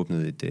nu, vi har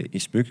åbnet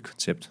et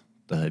smykkekoncept,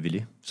 der hedder Willy,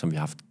 som vi har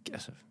haft,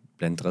 altså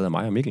blandt drevet af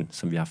mig og Mikkel,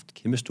 som vi har haft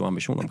kæmpe store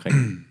ambitioner omkring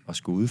at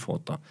skulle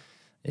udfordre.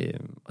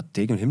 Og det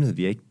er ikke en hemmelighed,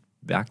 vi er ikke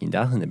hverken i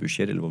nærheden af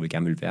budget, eller hvor vi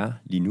gerne vil være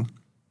lige nu.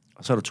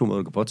 Og så er der 2 måder,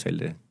 du kan påtale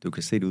det. Du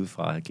kan se det ud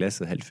fra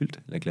glasset halvt fyldt,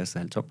 eller glasset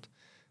halvt tomt.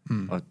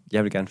 Og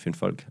jeg vil gerne finde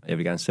folk, og jeg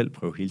vil gerne selv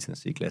prøve hele tiden at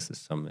se glasset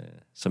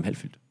som halvt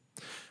fyldt.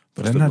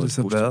 Hvordan har det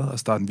så været at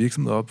starte en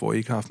virksomhed op, hvor I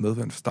ikke har haft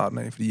medvind fra starten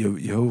af? Fordi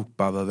I har jo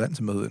bare været vant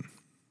til medvind.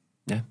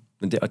 Ja,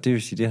 men det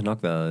vil sige, det har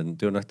nok været,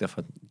 det var nok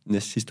derfor,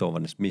 sidste år var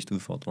det mest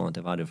udfordrende.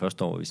 Det var det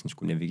første år, hvor vi sådan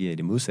skulle navigere i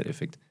det modsatte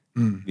effekt.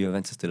 Vi var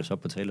vant til at stille os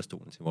op på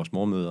talerstolen til vores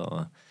morgenmøder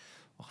og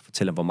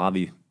fortælle, hvor meget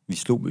vi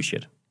slog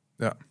budget.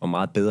 Ja. Hvor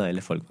meget bedre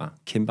alle folk var.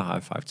 Kæmpe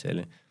high five til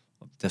alle.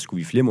 Og der skulle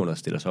vi flere måneder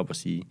stille os op og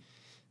sige,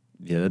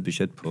 vi havde et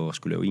budget på at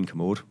skulle lave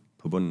 1,8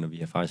 på bunden, og vi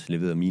har faktisk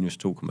leveret minus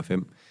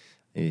 2,5.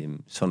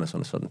 Sådan.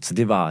 Så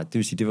det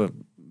vil sige, det var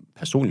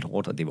personligt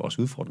hårdt, og det var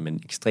også udfordrende,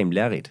 men ekstremt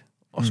lærerigt.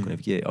 Og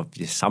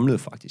vi samlede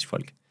faktisk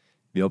folk.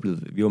 Vi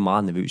var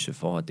meget nervøse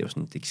for, at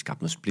det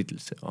skabte noget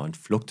splittelse og en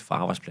flugt fra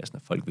arbejdspladsen,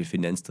 at folk ville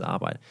finde et andet sted at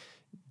arbejde.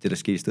 Det, der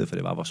skete i stedet for,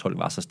 det var, at vores hold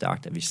var så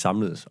stærkt, at vi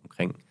samledes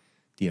omkring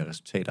de her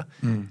resultater.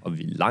 Og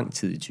vi lang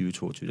tid i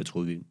 2022, der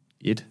troede vi,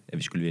 1, at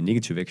vi skulle levere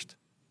negativ vækst,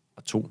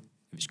 og 2,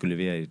 at vi skulle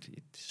levere et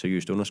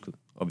seriøst underskud.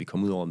 Og vi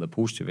kom ud over med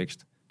positiv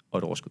vækst og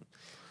et overskud.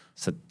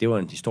 Så det var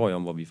en historie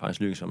om, hvor vi faktisk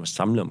lykkedes om at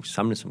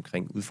samles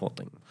omkring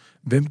udfordringen.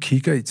 Hvem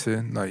kigger I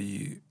til, når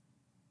I...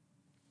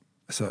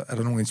 Altså, er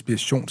der nogle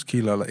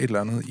inspirationskilder eller et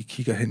eller andet, I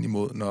kigger hen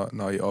imod,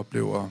 når I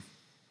oplever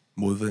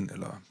modvind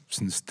eller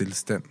sådan en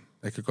stillestand?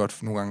 Jeg kan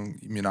godt nogle gange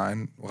i min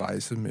egen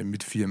rejse med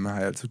mit firma, har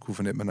jeg altid kunne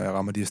fornemme, at når jeg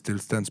rammer de her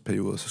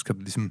stillestandsperioder, så skal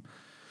der ligesom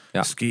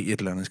ske et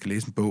eller andet. Jeg skal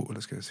læse en bog,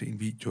 eller skal jeg se en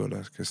video,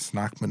 eller skal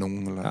snakke med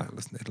nogen, eller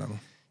sådan et eller andet.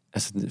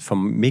 Altså, for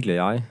Mikkel og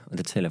jeg, og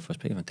det taler jeg for os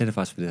begge, det er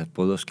faktisk for det her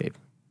brødreskab.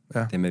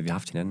 Ja. Det med, at vi har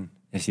haft hinanden.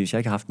 Jeg siger, hvis jeg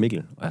ikke har haft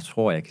Mikkel, og jeg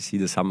tror, jeg kan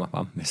sige det samme om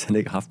ham, hvis han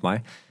ikke har haft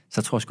mig,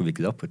 så tror jeg sgu, vi har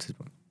givet op på et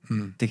tidspunkt.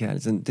 Det kan jeg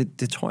altså,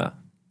 det tror jeg.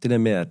 Det der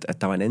med,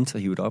 at der var en anden til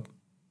at hive det op,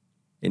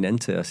 en anden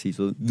til at sige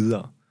så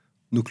videre,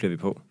 nu klør vi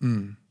på,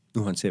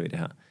 nu håndterer vi det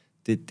her.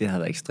 Det har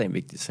været ekstremt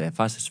vigtigt, så jeg er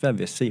faktisk svært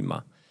ved at se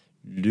mig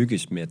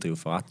lykkes med at drive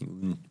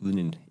forretning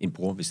uden en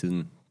bror ved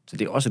siden. Så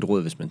det er også et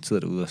råd, hvis man sidder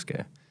derude og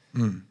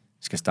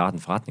skal starte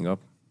en forretning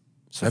op.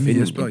 Så find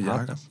en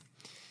partner.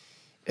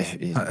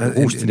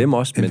 Ros til dem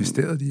også.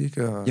 Investerede de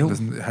ikke? Eller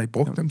sådan, har I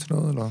brugt dem til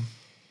noget? Eller?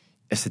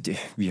 Altså,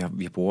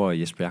 vi bruger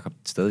Jesper og Jakob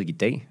stadig i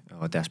dag,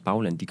 og deres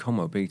bagland, de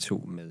kommer jo begge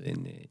to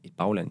med et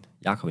bagland.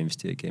 Jakob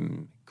investerer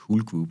gennem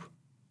Cool Group,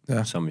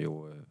 som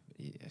jo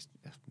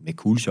med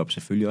Cool Shop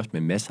selvfølgelig også,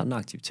 med masser af andre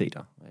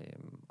aktiviteter,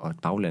 og et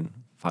bagland,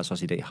 faktisk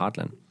også i dag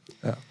Heartland.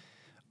 Ja.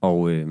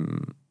 Og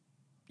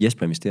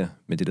Jesper investerer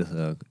med det, der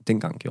hedder,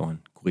 dengang gjorde han,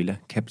 Gorilla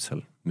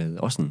Capital, med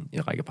også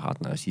en række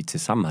partnere. Så til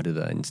sammen har det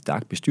været en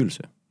stærk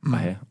bestyrelse at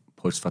have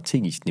på et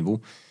strategisk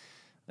niveau.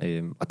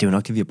 Og det er jo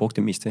nok det, vi har brugt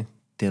det mest til.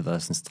 Det har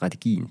været sådan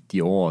strategien,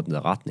 de overordnede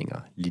retninger,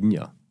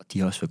 linjer, og de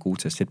har også været gode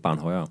til at sætte barn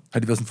højere. Har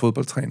de været sådan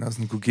fodboldtræner, og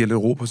sådan kunne give lidt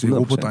ro på sig?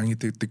 Robodrenge,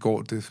 det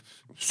går, det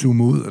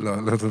zoom ud,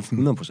 eller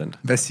sådan? 100%.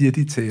 Hvad siger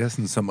de til jer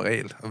sådan, som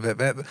regel? Og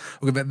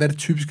hvad er det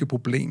typiske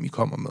problem, I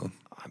kommer med?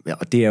 Ja,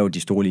 og det er jo de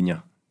store linjer.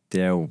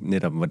 Det er jo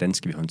netop, hvordan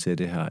skal vi håndtere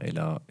det her,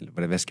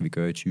 eller hvad skal vi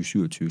gøre i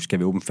 2027? Skal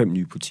vi åbne 5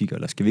 nye butikker,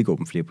 eller skal vi ikke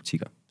åbne flere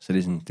butikker? Så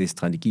det er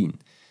strategien.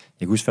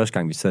 Jeg kan huske første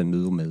gang, vi sad i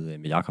møde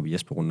med Jakob og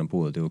Jesper rundt om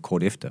bordet, det var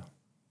kort efter,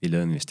 vi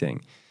lavede en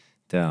investering.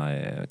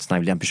 Der snakker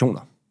vi lidt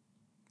ambitioner.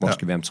 Hvor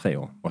skal vi være om 3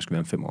 år? Hvor skal vi være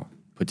om 5 år?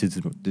 På det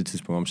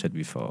tidspunkt omsatte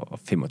vi for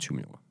 25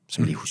 millioner,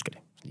 som lige husker det.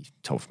 Lige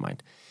top of mind.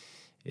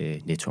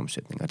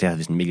 Nettoomsætning. Og der havde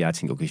vi sådan Mikkel og jeg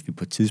tænkt, okay, hvis vi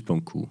på et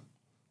tidspunkt kunne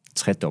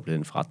tredoble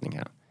den forretning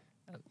her,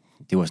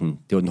 det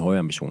var den høje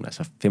ambition,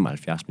 altså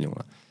 75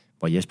 millioner,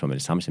 hvor Jesper med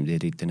det samme som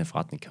den her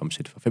forretning kan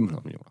omsætte for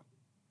 500 millioner.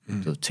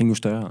 Så tænk nu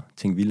større,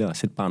 tænk vildere,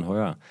 sæt barn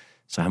højere.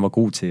 Så han var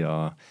god til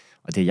og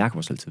det har Jakob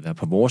også altid været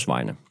på vores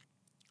vegne,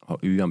 og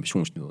øge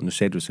ambitionsniveauet. Nu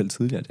sagde du selv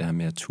tidligere, det her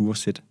med at turde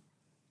sætte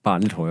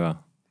barn lidt højere,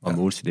 og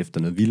målsætte efter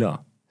noget vildere,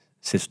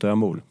 sætte større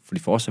mål.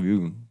 Fordi for os er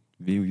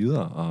vi er jo jyder,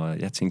 og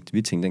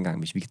vi tænkte dengang,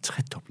 hvis vi kan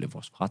tredoble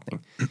vores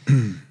forretning.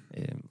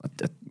 Og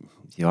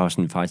det var også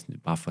sådan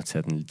faktisk, bare for at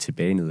tage den lidt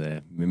tilbage ned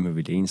af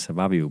Memory Lane, så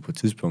var vi jo på et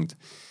tidspunkt,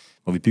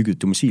 hvor vi byggede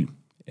et domicil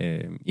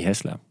i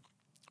Hasler.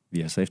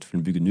 Vi har så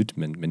efterfølgende bygget nyt,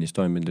 men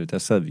historien med det, der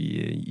sad vi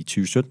i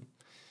 2017,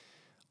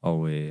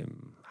 og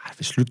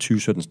ved slut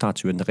 2017, start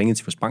 2017, der ringede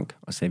til vores bank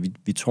og sagde,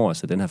 vi tror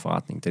altså, at den her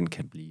forretning, den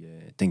kan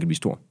blive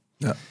stor.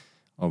 Ja.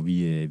 Og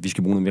vi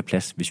skal bruge noget mere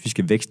plads. Hvis vi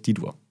skal vækste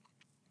Ditur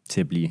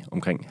til at blive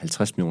omkring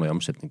 50 millioner i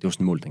omsætning, det var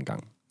sådan et mål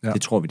dengang. Ja.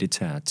 Det tror vi, det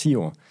tager 10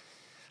 år,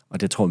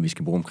 og det tror vi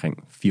skal bruge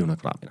omkring 400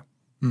 kvadratmeter.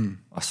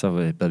 Og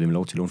så bad vi med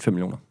lov til at låne 5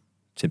 millioner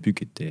til at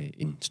bygge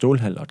en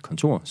stålhal og et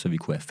kontor, så vi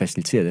kunne have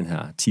faciliteret den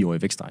her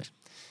 10-årige vækstrejse.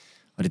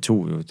 Og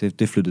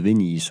det flyttede vi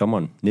ind i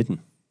sommeren 19.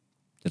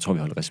 Jeg tror, vi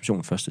holdt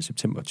receptionen 1.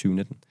 september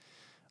 2019.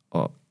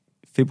 Og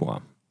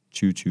februar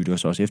 2020, det var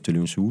så også efter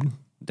løvens hule,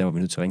 der var vi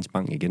nødt til at ringe til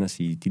banken igen og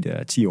sige, de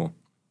der 10 år,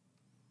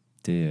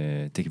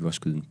 det kan vi også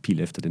skyde en pil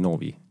efter, det når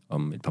vi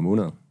om et par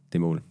måneder,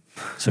 det mål.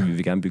 Så vi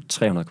vil gerne bygge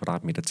 300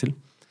 kvadratmeter til.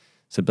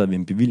 Så bad vi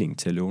en bevilling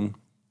til at låne,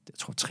 jeg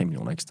tror 3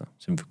 millioner ekstra,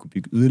 så vi kunne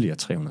bygge yderligere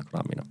 300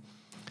 kvadratmeter.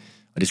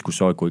 Og det skulle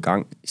så gå i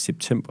gang i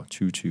september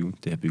 2020,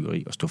 det her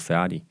byggeri, og stå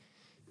færdig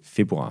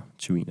februar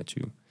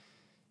 2021.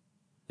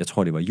 Jeg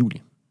tror, det var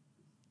juli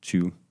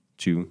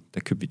 2020, der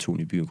købte vi 2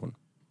 nye byggegrunde.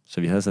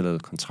 Så vi havde så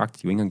lavet kontrakt,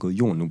 de var ikke engang gået i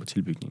jorden nu på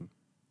tilbygningen.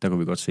 Der kunne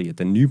vi godt se, at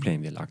den nye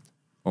plan, vi har lagt,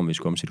 om vi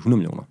skulle omsætte 100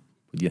 millioner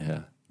på de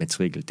her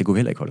matrikel, det kunne vi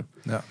heller ikke holde.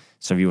 Ja.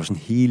 Så vi var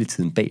sådan hele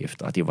tiden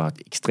bagefter, og det var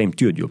ekstremt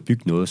dyrt at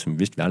bygge noget, som vi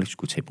vidste, vi aldrig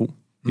skulle tage i brug.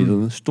 Vi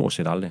nåede stort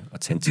set aldrig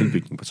at tage en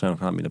tilbygning på 300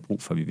 kvadratmeter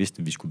brug, for vi vidste,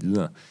 at vi skulle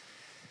videre.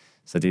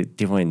 Så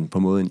det var på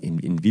en måde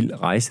en vild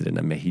rejse, den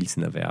der med hele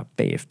tiden at være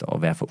bagefter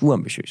og være for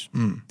uambitiøs.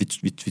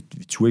 Vi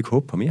turde ikke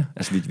håbe på mere.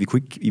 Altså, vi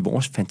kunne ikke, i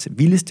vores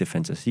vildeste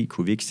fantasi,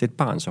 kunne vi ikke sætte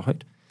barn så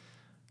højt.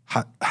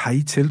 Har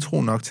I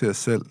tiltro nok til jer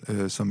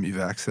selv som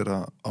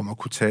iværksætter, om at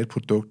kunne tage et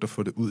produkt og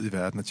få det ud i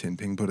verden og tjene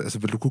penge på det? Altså,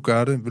 vil du kunne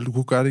gøre det? Vil du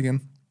kunne gøre det igen?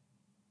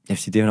 Jeg vil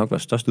sige, det har nok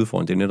været største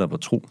udfordring, det er netop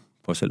at tro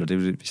på os selv. Og det,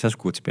 hvis jeg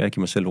skulle gå tilbage og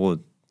give mig selv råd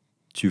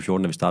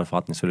 2014, da vi startede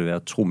forretningen, så ville det være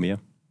at tro mere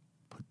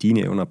på dine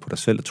evner, på dig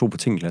selv, og tro på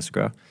ting, der lader sig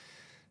gøre.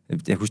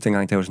 Jeg husker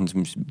dengang, der var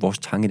sådan vores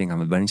tanke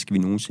dengang, hvordan skal vi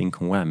nogensinde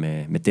konkurrere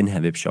med den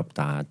her webshop,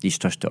 der er de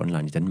største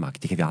online i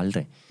Danmark? Det kan vi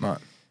aldrig. Nej.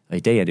 Og i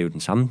dag er det jo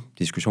den samme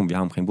diskussion, vi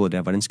har omkring bordet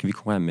der. Hvordan skal vi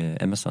konkurrere med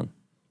Amazon,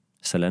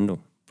 Zalando,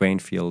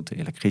 Brandfield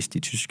eller Christie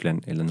i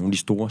Tyskland, eller nogle af de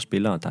store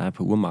spillere, der er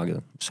på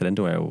urmarkedet?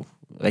 Zalando er jo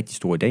rigtig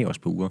stor i dag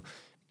også på ure.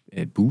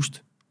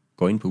 Boost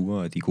går ind på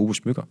ure, og de er gode på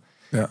smykker.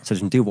 Ja. Så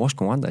det er jo vores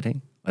konkurrenter i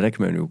dag. Og der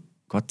kan man jo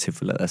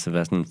godt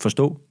være sådan,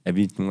 forstå, at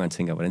vi nogle gange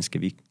tænker, hvordan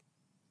skal vi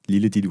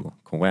lille Ditur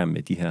konkurrere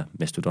med de her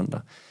mastodonter.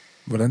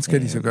 Hvordan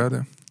skal de så gøre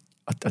det?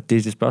 Og det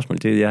er det spørgsmål.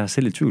 Jeg er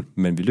selv i tvivl,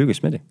 men vi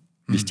lykkes med det.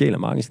 Vi stjæler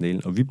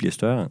markedsandelen, og vi bliver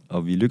større,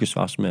 og vi lykkes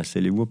også med at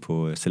sælge uger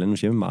på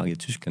Zalandos hjemmemarked i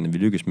Tyskland, vi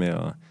lykkes med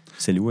at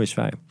sælge uger i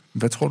Sverige.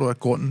 Hvad tror du er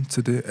grunden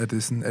til det?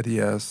 Er det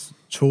jeres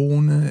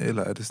tone,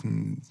 eller er det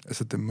sådan...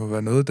 Altså, det må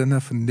være noget af den her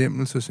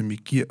fornemmelse, som I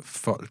giver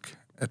folk,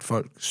 at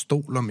folk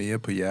stoler mere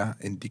på jer,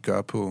 end de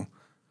gør på...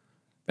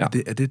 Ja.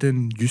 Er det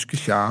den jyske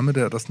charme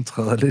der sådan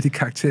træder lidt i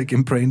karakter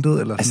gennem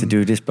brandet? Eller altså, det er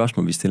jo det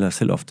spørgsmål, vi stiller os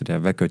selv ofte der.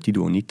 Hvad gør dit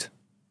unikt?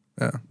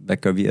 Ja. Hvad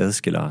gør vi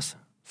adskiller os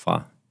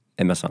fra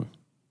Amazon?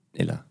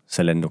 eller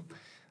Zalando.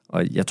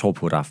 Og jeg tror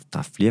på, at der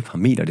er flere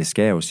parametre, det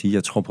skal jeg jo sige.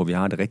 Jeg tror på, at vi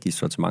har det rigtige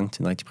sortiment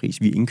til en rigtig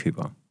pris. Vi er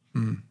indkøbere.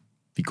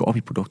 Vi går op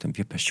i produkterne, vi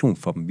har passion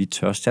for dem, vi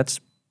tør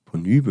satse på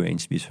nye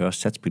brands, vi tør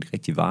satse på de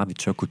rigtige varer, vi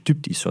tør gå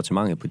dybt i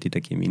sortimentet på det, der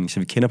giver mening, så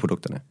vi kender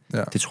produkterne.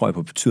 Ja. Det tror jeg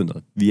på betyder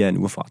noget. Vi er en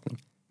urforretning.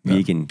 Vi er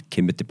ikke en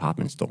kæmpe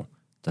department store,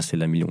 der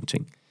sælger 1 million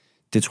ting.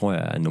 Det tror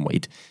jeg er nummer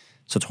 1.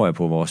 Så tror jeg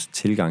på, at vores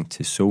tilgang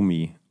til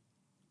SoMe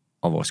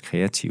og vores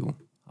kreative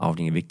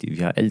afdeling er vigtig. Vi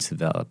har altid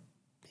været,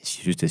 jeg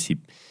synes det at sige,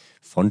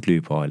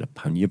 frontløbere eller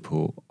pioneer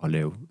på at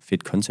lave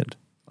fedt content.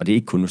 Og det er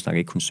ikke kun, nu snakker jeg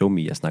ikke kun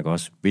SoMe, jeg snakker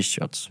også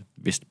wristshots,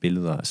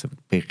 billeder, altså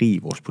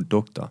berige vores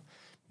produkter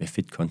med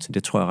fedt content.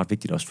 Det tror jeg er ret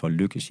vigtigt også for at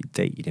lykkes i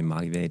dag i det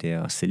marked, hvad det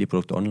er at sælge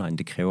produkter online.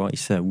 Det kræver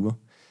især uger,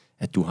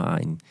 at du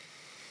har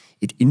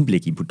et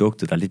indblik i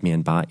produktet, der er lidt mere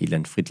end bare et eller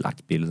andet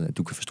fritlagt billede, at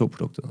du kan forstå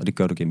produktet, og det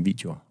gør du gennem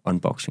videoer,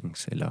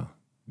 unboxings, eller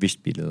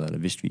billeder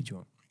eller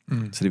videoer.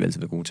 Så det vil altid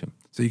være gode til.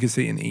 Så I kan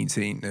se en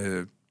til en,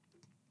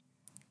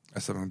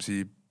 altså man kan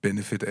sige,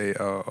 benefit af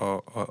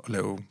at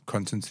lave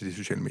content til de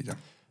sociale medier?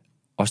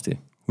 Også det,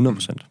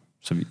 100%.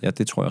 Så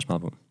det tror jeg også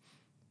meget på.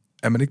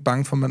 Er man ikke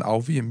bange for, at man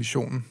afviger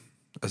missionen?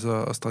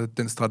 Altså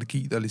den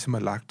strategi, der ligesom er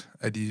lagt,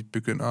 at de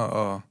begynder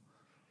at...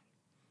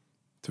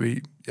 Du ved,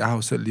 jeg har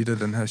jo selv lidt af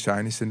den her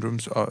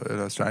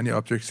shiny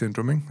object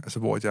syndrome, ikke? Altså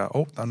hvor der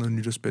er noget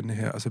nyt og spændende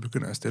her, og så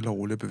begynder jeg stille og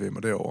roligt at bevæge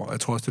mig derover. Og jeg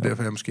tror også, det er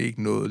derfor, jeg måske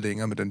ikke nåede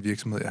længere med den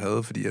virksomhed, jeg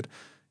havde, fordi at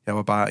jeg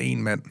var bare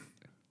en mand.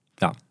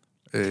 Ja.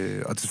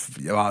 Og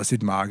jeg var også i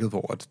et marked,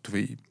 hvor du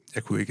ved,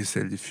 jeg kunne ikke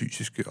sælge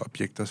fysiske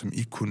objekter, som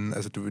I kunne.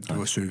 Altså det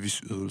var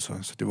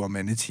serviceydelser, så det var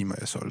mandetimer,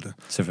 jeg solgte.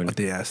 Selvfølgelig. Og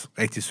det er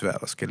rigtig svært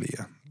at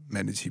skalere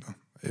mandetimer,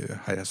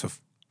 har jeg så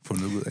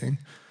fundet ud af, ikke?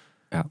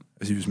 Ja.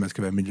 Altså, hvis man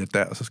skal være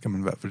milliardær, så skal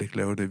man i hvert fald ikke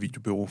lave det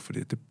videobureau, for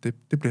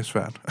det bliver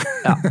svært.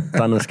 Ja,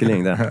 der er noget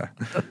skalering der. Ja.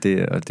 Og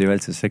det er jo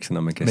altid sexet,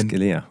 når man kan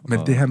skalere. Men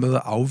det her med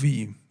at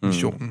afvige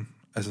missionen,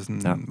 altså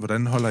sådan,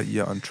 hvordan holder I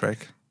jer on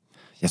track?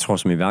 Jeg tror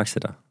som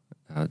iværksætter,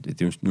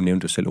 nu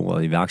nævnte du selv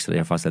ordet iværksætter, jeg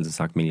har faktisk altid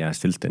sagt, at jeg er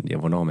selvstændig, og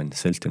hvornår er man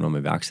selvstændig, når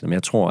man er iværksætter. Men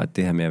jeg tror, at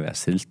det her med at være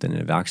selvstændig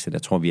og iværksætter,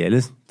 jeg tror, vi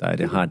alle,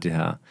 har det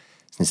her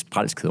sådan en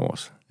spralskhed over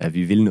os, at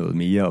vi vil noget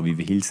mere, og vi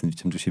vil hele tiden,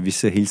 som du siger, vi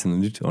ser hele tiden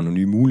noget nyt og nogle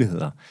nye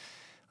muligheder.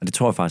 Og det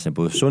tror jeg faktisk er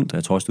både sundt, og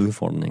jeg tror også, det er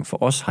udfordringen.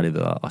 For os har det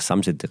været at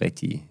sammensætte det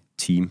rigtige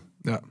team,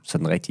 så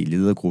den rigtige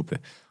ledergruppe,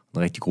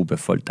 en rigtig gruppe af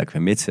folk, der kan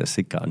være med til at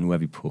sikre, at nu er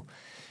vi på,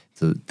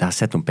 der har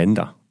sat nogle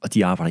bander, og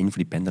de arbejder inden for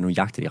de bander, nu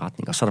jagter de i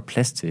retning, og så er der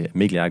plads til, at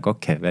Mikkel og jeg godt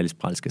kan være lidt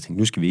spralske og tænke,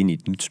 nu skal vi ind i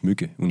et nyt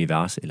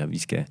smykke-univers, eller vi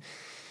skal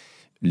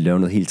lave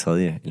noget helt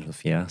tredje eller noget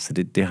fjerde. Så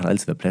det har der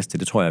altid været plads til.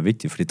 Det tror jeg er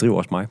vigtigt, for det driver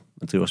også mig,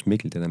 og driver også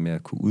Mikkel, det der med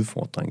at kunne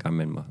udfordre en gang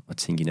mellem og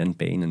tænke i en anden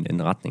bane, en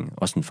anden retning,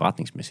 også en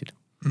forretningsmæssigt.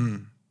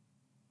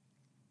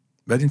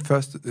 Hvad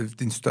er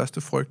din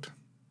største frygt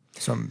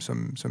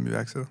som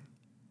iværksætter?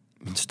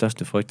 Min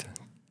største frygt,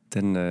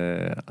 det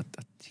er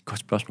et godt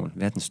spørgsmål.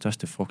 Hvad er den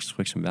største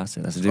frygt som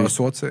iværksætter? Altså, det er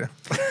sortseer.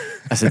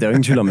 Altså, der er jo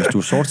ingen tvivl om, hvis du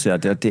er sortseer,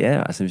 det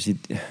er, altså, vil sige,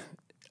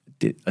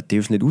 og det er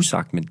jo sådan lidt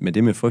usagt, men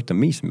det med frygter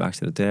mest som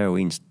iværksætter, det er jo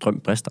ens drøm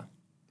brister.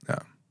 Ja.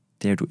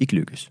 Det er jo, du ikke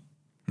lykkes.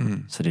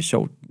 Så det er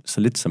sjovt.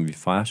 Så lidt som vi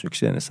fejrer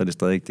succeserne, så er det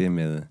stadig ikke det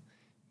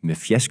med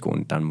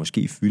fiaskoen, der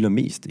måske fylder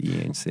mest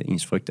i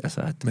ens frygt.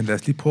 Altså, men lad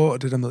os lige prøve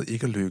det der med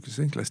ikke at lykkes.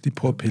 Ikke? Lad os lige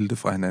prøve at pille det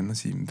fra hinanden og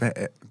sige,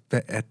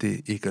 hvad er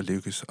det ikke at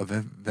lykkes, og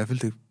hvad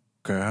vil det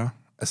gøre?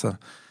 Altså,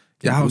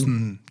 jeg har jo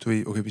sådan, du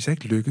ved, okay, hvis jeg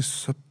ikke lykkes,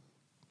 så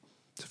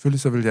selvfølgelig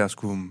så vil jeg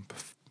skulle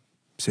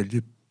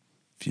sælge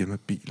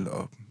firmabil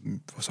og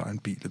vores egen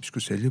bil, og vi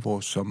skulle sælge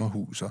vores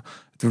sommerhus, og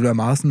det ville være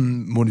meget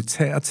sådan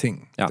monetære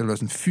ting. Ja. Det ville være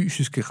sådan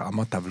fysiske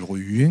rammer, der vil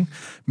ryge, ikke?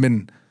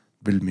 Men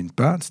vil mine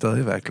børn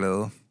stadig være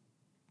glade?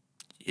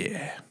 Ja.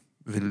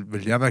 Yeah.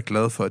 Vil jeg være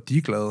glad for, at de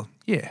er glade?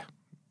 Ja.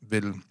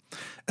 Yeah.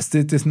 Altså,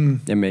 det er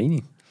sådan... Jamen, jeg er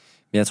enig.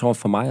 Men jeg tror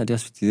for mig, og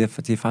det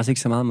er faktisk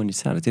ikke så meget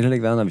monetært. Det har heller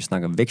ikke været, når vi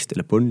snakker vækst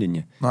eller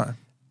bundlinje. Nej.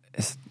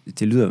 Altså,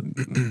 det lyder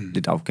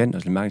lidt arrogant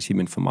og lidt mærkeligt at sige,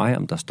 men for mig,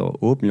 om der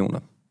står 8 millioner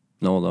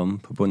noget om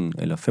på bunden,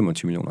 eller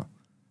 25 millioner,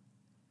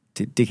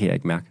 det kan jeg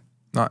ikke mærke.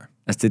 Nej.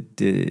 Altså,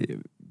 det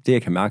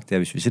jeg kan mærke, det er,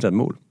 hvis vi sætter et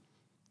mål,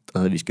 der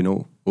hedder, vi skal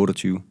nå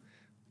 28,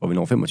 og vi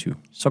når 25,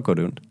 så går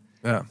det ondt.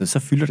 Ja. Så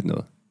fylder det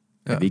noget.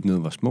 Ja. Vi ikke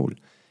nåede vores mål.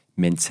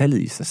 Men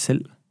tallet i sig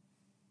selv,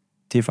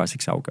 det er faktisk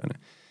ikke så afgørende.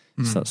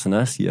 Så når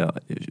jeg siger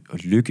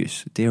at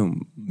lykkes, det er jo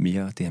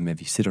mere det her med, at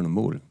vi sætter nogle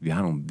mål. Vi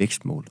har nogle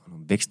vækstmål, og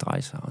nogle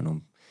vækstrejser, og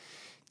nogle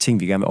ting,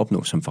 vi gerne vil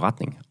opnå som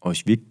forretning. Og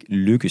hvis vi ikke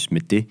lykkes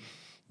med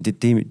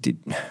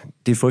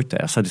det frygter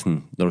jeg. Så er det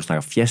sådan, når du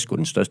snakker fiasko,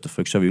 den største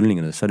frygt, så er vi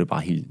ydlingerne, så er det jo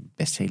bare helt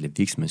basalt, at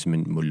virksomheden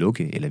simpelthen må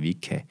lukke, eller vi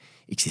ikke kan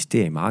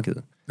eksistere i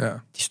markedet. Ja.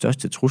 De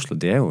største trusler,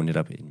 det er jo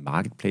netop en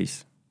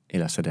marketplace,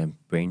 eller så er der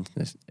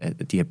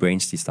de her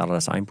brands, de starter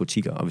deres egen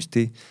butikker, og hvis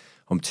det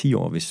om 10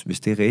 år, hvis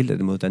det er reelt, er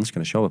det måde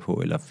danskerne shopper på,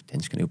 eller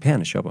danskerne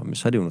europæerne shopper, men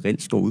så er det jo en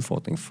reelt stor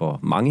udfordring for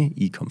mange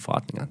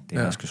e-com-forretninger, det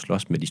er, at skal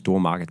slås med de store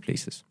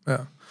marketplaces. Ja.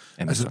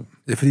 Altså,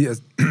 det er fordi,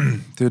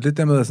 det er jo lidt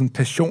der med, at sådan,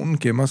 passionen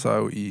gemmer sig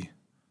jo i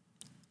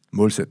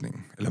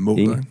målsætningen, eller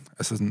målet. Ikke?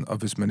 Altså sådan, og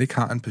hvis man ikke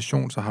har en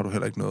passion, så har du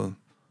heller ikke noget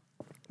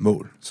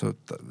mål. Så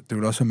det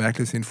vil også være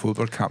mærkeligt at se en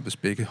fodboldkamp, hvis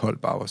begge hold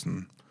bare var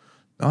sådan,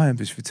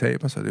 hvis vi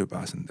taber, så er det jo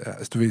bare sådan der.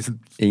 Altså, du ved,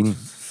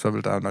 så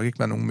vil der nok ikke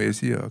være nogen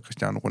Messi og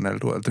Cristiano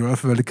Ronaldo. Altså, det vil i hvert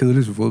fald være lidt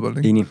kedeligt til fodbold,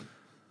 ikke? Enig.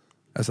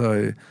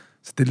 Altså,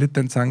 så det er lidt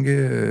den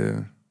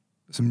tanke,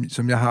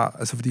 som jeg har.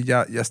 Altså, fordi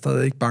jeg er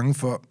stadig ikke bange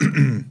for...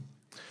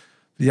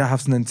 jeg har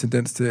haft sådan en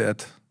tendens til,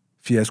 at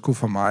fiasko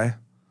for mig,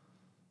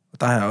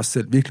 og der har jeg også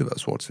selv virkelig været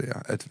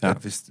sortseer, at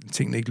hvis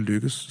tingene ikke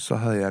lykkes, så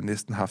havde jeg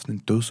næsten haft en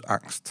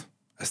dødsangst.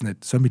 Altså,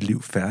 så er mit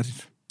liv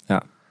færdigt. Ja.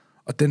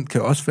 Og den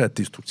kan også være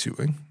destruktiv,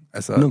 ikke?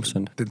 Altså,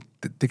 100%.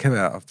 Det kan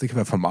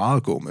være for meget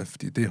at gå med,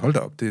 fordi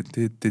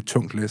det er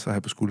tungt læs at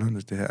have på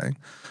skuldrene, det her, ikke?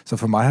 Så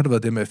for mig har det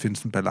været det med at finde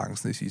sådan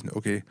balancen i sådan,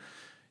 okay,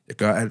 jeg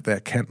gør alt, hvad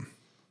jeg kan,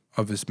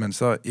 og hvis man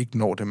så ikke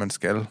når det, man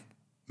skal,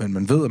 men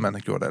man ved, at man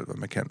har gjort alt, hvad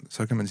man kan,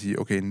 så kan man sige,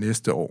 okay,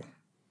 næste år,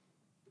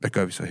 hvad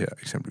gør vi så her,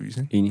 eksempelvis,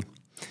 ikke? Enig.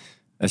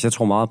 Altså, jeg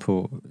tror meget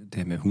på det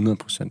her med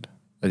 100%.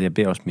 Altså, jeg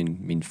beder også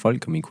mine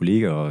folk og mine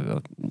kolleger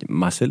og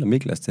mig selv og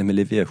Mikkel, altså det her med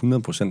at levere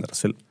 100% af dig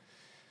selv.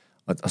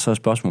 Og så er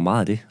spørgsmålet meget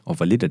af det, og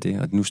hvor lidt af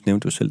det. Og nu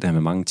nævnte du selv det her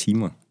med mange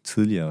timer.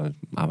 Tidligere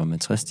arbejder man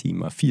 60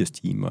 timer, 80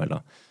 timer eller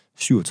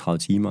 37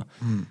 timer.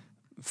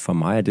 For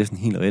mig er det sådan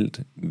helt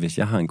reelt, hvis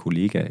jeg har en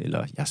kollega,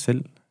 eller jeg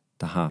selv,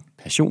 der har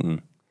passionen,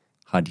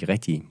 har de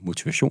rigtige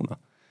motivationer,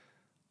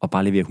 og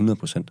bare leverer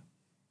 100%,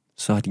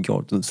 så har de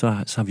gjort det, så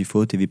har vi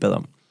fået det, vi bad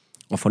om.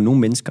 Og for nogle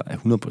mennesker er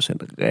 100%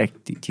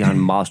 rigtigt. De har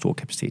en meget stor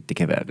kapacitet. Det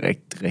kan være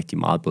rigtig, rigtig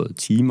meget, både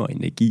timer,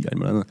 energi og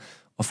noget andet.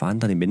 Og for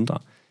andre er det mindre.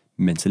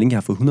 Men så længe jeg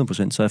har fået 100%,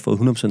 så har jeg fået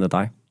 100% af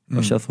dig. Og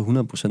hvis jeg har fået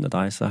 100% af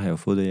dig, så har jeg jo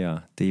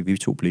fået det vi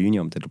to blev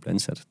enige om, da du blev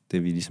ansat.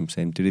 Det vi ligesom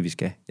sagde, det er det, vi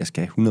skal. Jeg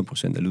skal have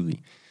 100% af lyd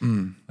i.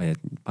 Og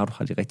bare du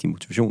har de rigtige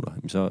motivationer.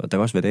 Så der kan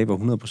også være dage, hvor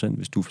 100%,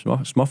 hvis du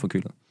er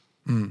småforkølet.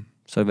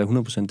 Så kan være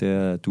 100%, det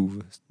er, at du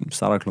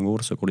starter kl.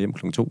 8, så går du hjem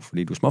kl. 2,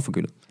 fordi du er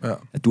småforkølet. Ja.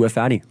 At du er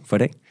færdig for i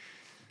dag.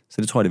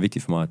 Så det tror jeg, det er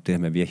vigtigt for mig, det her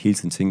med, at vi har hele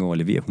tiden tænkt over at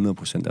levere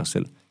 100% af os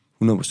selv.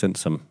 100%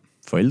 som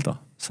forældre,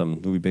 som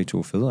nu er vi begge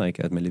to fædre,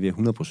 ikke? At man leverer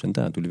 100%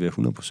 der, du leverer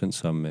 100%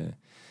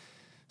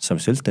 som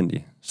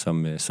selvstændig,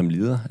 som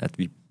leder, at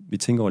vi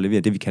tænker over at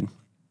levere det, vi kan.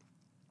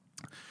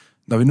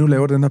 Når vi nu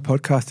laver den her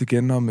podcast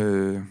igen om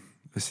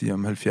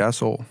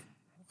 70 år,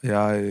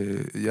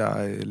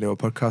 jeg laver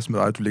podcast med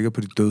dig, du ligger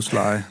på dit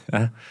dødsleje.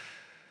 Ja.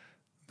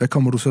 Hvad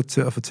kommer du så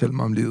til at fortælle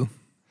mig om livet?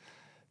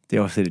 Det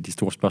er også et af de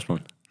store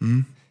spørgsmål.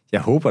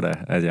 Jeg håber da,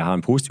 at jeg har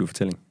en positiv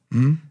fortælling.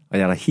 Og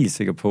jeg er da helt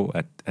sikker på,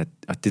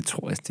 at det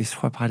tror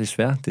jeg bare, det er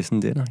svært. Det er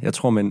sådan, det ender. Jeg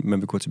tror, man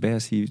vil gå tilbage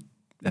og sige,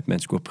 at man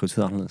skulle have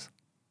prioriteret anderledes.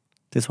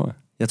 Det tror jeg.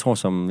 Jeg tror,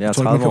 som jeg er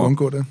 30 år... man kan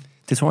undgå det?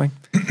 Det tror jeg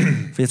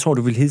ikke. For jeg tror,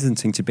 du vil hele tiden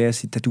tænke tilbage og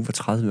sige, da du var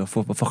 30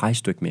 år, hvorfor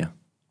rejste du ikke mere?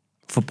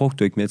 Hvorfor brugte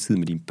du ikke mere tid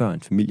med dine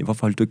børn, familie?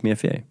 Hvorfor holdt du ikke mere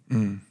ferie?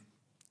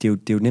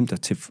 Det er jo nemt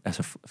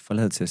at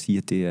forlade til at sige,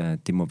 at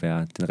det må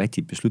være den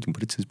rigtige beslutning på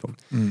det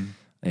tidspunkt.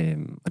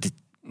 Og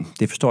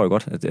det forstår jeg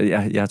godt.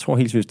 Jeg tror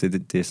helt seriøst,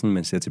 det er sådan,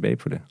 man ser tilbage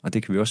på det. Og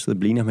det kan vi også sidde og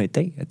blive enige om her i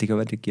dag, at det kan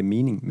være, at det giver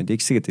mening, men det er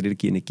ikke sikkert, det er det, der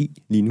giver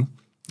energi lige nu.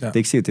 Ja. Det er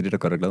ikke sikkert, det er det, der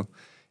gør dig glad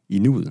i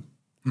nuet.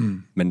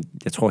 Men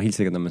jeg tror helt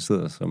sikkert, når man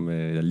sidder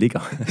eller ligger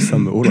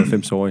som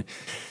 98-årig,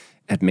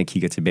 at man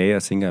kigger tilbage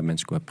og tænker, at man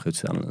skulle have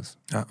prioriteret anderledes.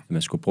 Ja. At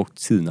man skulle have brugt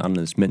tiden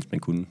anderledes, mens man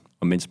kunne,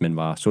 og mens man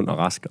var sund og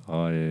rask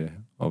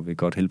og ved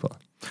godt helbred.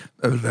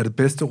 Hvad vil være det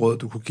bedste råd,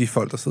 du kunne give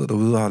folk, der sidder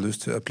derude og har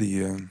lyst til at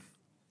blive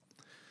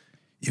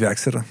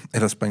iværksætter,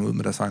 eller springe ud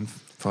med deres egen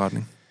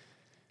forretning?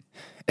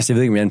 Altså, jeg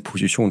ved ikke, om jeg er i en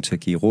position til at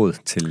give råd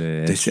til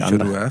andre. Det synes jeg,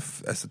 du er.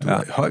 Altså, du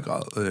er i høj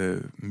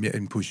grad mere i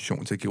en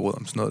position til at give råd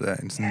om sådan noget der,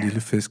 en sådan en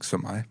lille fisk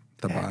som mig,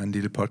 der bare er en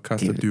lille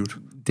podcast af dyrt.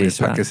 Det er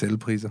svært.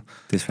 Gazellepriser.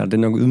 Det er svært. Det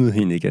er nok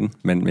ydmygheden igen,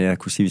 men jeg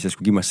kunne sige, hvis jeg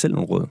skulle give mig selv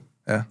nogle råd,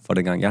 for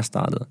den gang jeg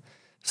startede,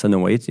 så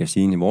nummer 1, jeg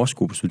siger, i vores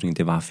gode beslutning,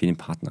 det var at finde en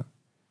partner.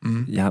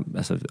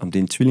 Om det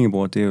er en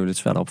tvillingebror, det er jo lidt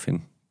svært at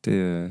opfinde.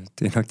 Det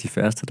er nok de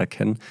færreste, der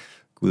kan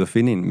gå ud og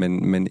finde en,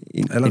 men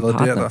allerede en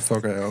partner. der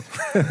fucker jeg op.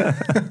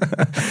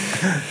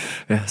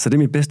 Ja, så det er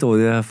mit bedste råd,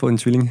 det er at få en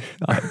tvilling.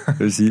 Nej, jeg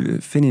vil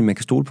sige, find en, man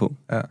kan stole på,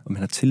 og man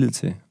har tillid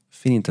til.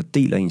 Find en, der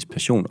deler ens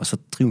passion, og så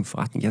drive en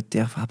forretning.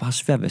 Det er bare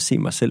svært ved at se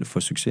mig selv få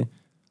succes,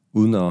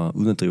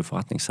 uden at drive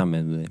forretning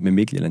sammen med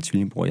Mikkel eller en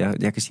tvillingbror.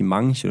 Jeg kan sige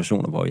mange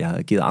situationer, hvor jeg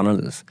havde givet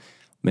anderledes.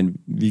 Men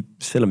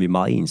selvom vi er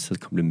meget ens, så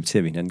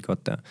komplementerer vi hinanden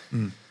godt der.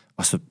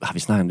 Og så har vi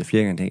snakket om det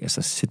flere gange i dag.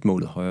 Altså, sæt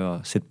målet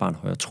højere, sæt barn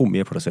højere, tro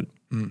mere på dig selv.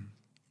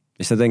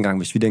 Hvis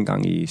vi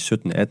dengang i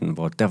 17-18,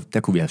 hvor der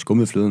kunne vi have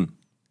skummet fløden,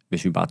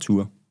 hvis vi bare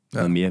turde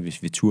noget mere,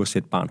 hvis vi turde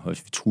sætte barn højere,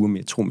 hvis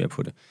vi tro mere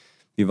på det.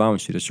 Vi var jo i en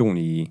situation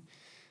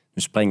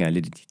nu springer jeg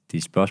lidt i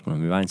de spørgsmål,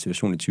 men vi var i en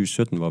situation i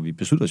 2017, hvor vi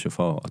besluttede os jo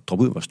for at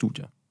droppe ud af vores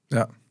studier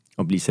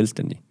og blive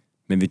selvstændige.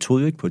 Men vi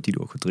troede jo ikke på, at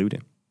Ditur kunne drive det.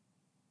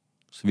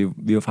 Så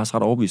vi var faktisk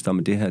ret overbevist om,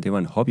 at det her, det var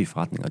en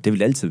hobbyforretning, og det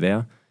ville altid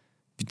være.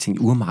 Vi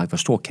tænkte, urmarkedet, hvor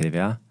stort kan det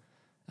være?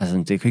 Altså,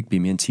 det kan ikke blive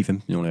mere end 10-15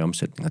 millioner i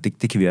omsætning, og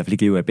det kan vi i hvert fald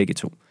ikke leve af begge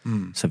to.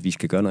 Så vi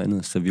skal gøre noget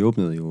andet. Så vi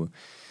åbnede jo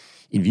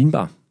en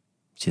vinbar,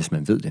 hvis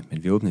man ved det,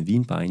 men vi åbnede en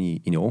vinbar inde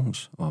i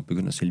Aarhus, og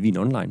begyndte at sælge vin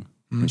online.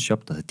 En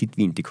shop, der hed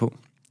ditvin.dk.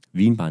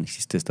 Vinbaren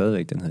eksisterer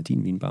stadigvæk, den hedder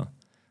Din Vinbar.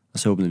 Og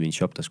så åbnede vi en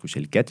shop, der skulle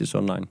sælge gadgets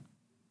online.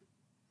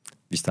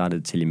 Vi startede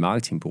et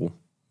telemarketingbureau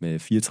med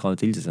 34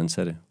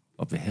 deltidsansatte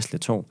op ved Hasle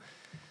Torv.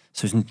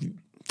 Så sådan,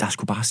 der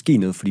skulle bare ske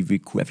noget, fordi vi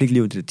kunne i hvert fald ikke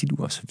leve det der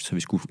Ditur, så vi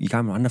skulle i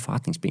gang med andre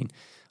forretningsben.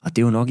 Og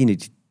det var nok en af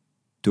de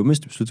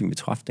dummeste beslutninger, vi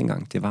træffede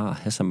dengang. Det var at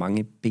have så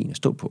mange ben at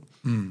stå på.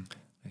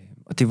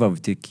 Og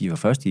det gik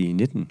først i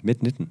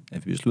midt 19,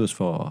 at vi besluttede os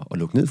for at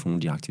lukke ned for nogle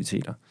af de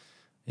aktiviteter.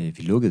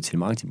 Vi lukkede til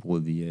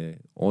marketingbureauet. Vi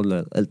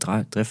overlade alt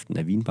driften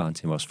af vinbaren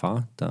til vores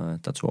far, der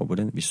tog over på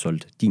den. Vi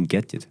solgte Din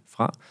Gadget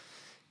fra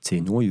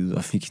til Nordjyde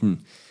og fik sådan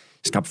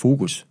skabt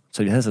fokus.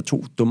 Så vi havde så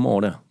 2 dumme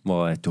år der,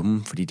 hvor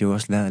dumme, fordi det var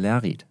også været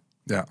lærerigt.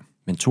 Ja.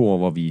 Men 2 år,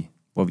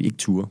 hvor vi ikke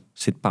turde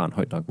sætte barn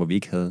højt nok, hvor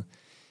vi havde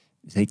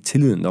ikke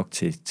tillid nok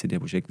til det her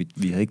projekt.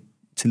 Vi havde ikke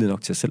tillid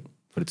nok til os selv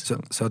på det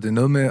tidspunkt. Så det er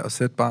noget med at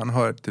sætte barn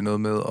højt, det er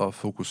noget med at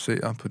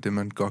fokusere på det,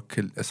 man godt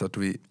kan,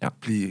 altså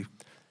blive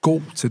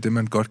god til det,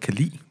 man godt kan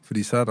lide,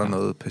 fordi så er der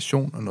noget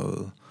passion og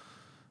noget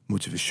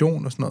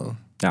motivation og sådan noget.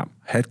 Ja.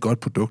 Ha' et godt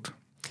produkt,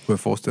 kunne jeg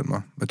forestille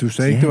mig. Men du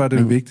sagde ikke, det var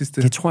det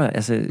vigtigste. Det tror jeg,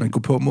 altså... Men gå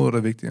på mod er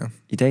vigtigere.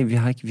 I dag,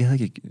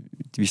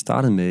 vi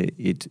startede med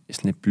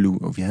sådan et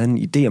blue, og vi havde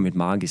en idé om et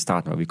marked i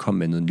starten, hvor vi kom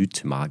med noget nyt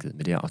til markedet,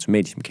 med det her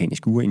automatisk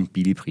mekanisk ure i en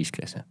billig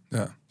prisklasse.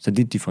 Ja. Så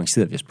det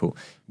differentierede vi os på.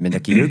 Men der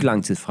gik jo ikke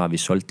lang tid fra, at vi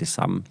solgte det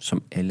samme,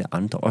 som alle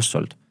andre også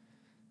solgte.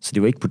 Så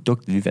det var ikke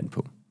produktet, vi vandt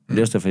på. Det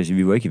er også derfor, at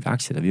vi var ikke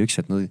iværksætter, vi har jo ikke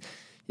sat noget...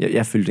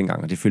 Jeg følte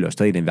dengang, og det føler jeg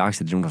stadig, at den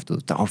iværksætter, det er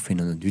nogen, der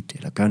opfinder noget nyt,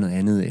 eller gør noget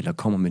andet, eller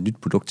kommer med et nyt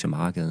produkt til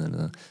markedet,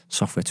 eller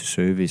software til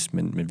service,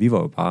 men vi var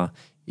jo bare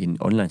en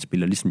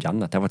online-spiller, ligesom de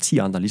andre. Der var 10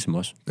 andre ligesom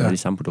os, der havde de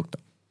samme produkter.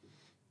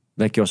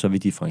 Hvad gjorde så, at vi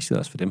differentierede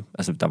os for dem?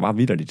 Altså, der var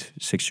vitterligt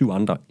 6-7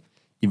 andre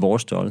i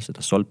vores størrelse,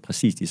 der solgte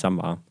præcis de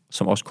samme varer,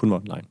 som også kun var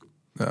online.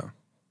 Ja.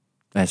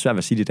 Jeg er svært ved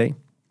at sige det i dag.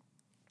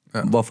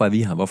 Ja. Hvorfor er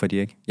vi her? Hvorfor er de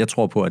ikke? Jeg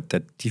tror på, at da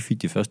de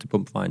fik de første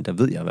bump på vejen, der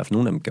ved jeg i hvert fald,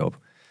 nogle af dem gav op.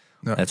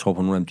 Ja. Jeg tror på,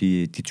 at nogle af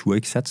dem, de turde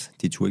ikke satse,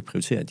 de turde ikke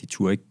prioritere, de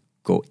turde ikke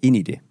gå ind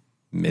i det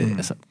med,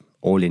 altså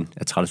all in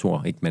er træls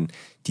ord, ikke? Men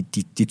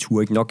de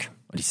turde ikke nok,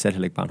 og de satte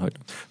heller ikke bare en højt.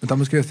 Men der er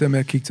måske også det med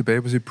at kigge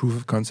tilbage på sit proof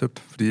of concept,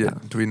 fordi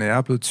når jeg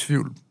er blevet i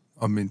tvivl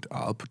om mit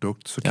eget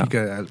produkt, så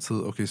kigger jeg altid,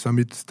 okay, så er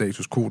mit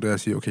status quo, der at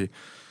sige, okay,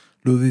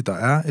 Ludvig, der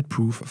er et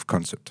proof of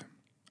concept.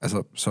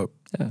 Altså,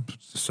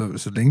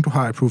 så længe du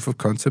har et proof of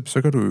concept,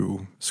 så kan du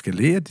jo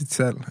skalere dit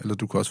salg, eller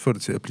du kan også få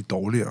det til at blive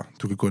dårligere.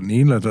 Du kan gå den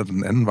ene eller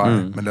den anden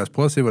vej, men lad os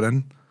prøve at se,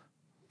 hvordan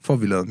får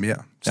vi lavet mere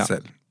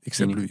salg,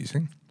 eksempelvis.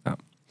 Ikke? Ja.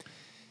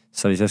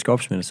 Så hvis jeg skal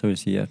opsummere, så vil jeg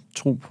sige, at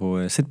tro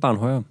på, sæt barn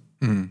højere.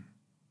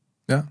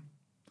 Ja.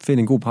 Find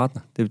en god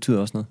partner, det betyder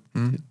også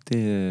noget.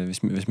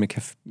 Hvis man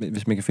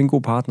kan finde en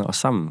god partner, og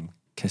sammen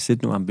kan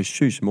sætte nogle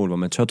ambitiøse mål, hvor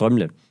man tør drømme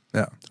lidt,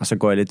 og så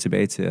går jeg lidt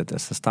tilbage til, at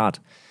altså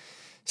start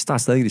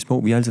stadig i de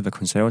små. Vi har altid været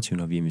konservative,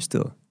 når vi har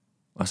investeret.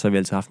 Og så har vi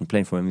altid haft en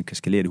plan for, hvordan vi kan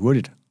skalere det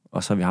hurtigt.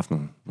 Og så har vi haft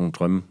nogle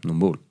drømme, nogle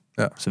mål.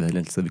 Ja. Så vi havde et eller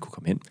andet sted, vi kunne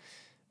komme hen.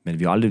 Men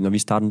vi har aldrig, når vi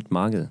startede et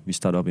marked, vi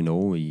startede op i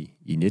Norge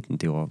i 19,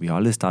 vi har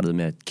aldrig startet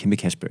med et kæmpe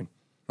Kasper.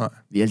 Nej.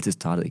 Vi har altid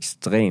startet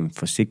ekstremt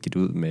forsigtigt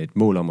ud med et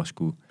mål om at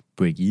skulle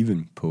break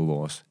even på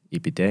vores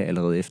EBITDA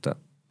allerede efter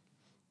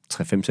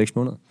 3-5-6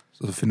 måneder.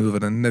 Så finde ud af,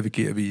 hvordan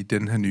navigerer vi i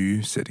den her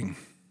nye setting.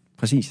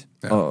 Præcis.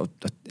 Ja. Og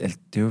det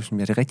er jo sådan,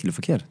 det er rigtigt eller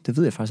forkert. Det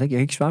ved jeg faktisk ikke. Jeg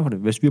kan ikke svare på det.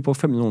 Hvis vi har brugt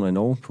 5 millioner i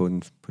Norge på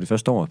det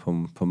første år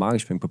på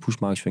markedsføring, på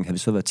push-markedsføring, havde vi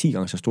så været 10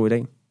 gange så stor i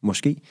dag.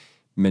 Måske.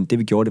 Men det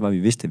vi gjorde, det var, at vi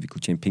vidste, at vi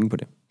kunne tjene penge på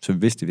det. Så vi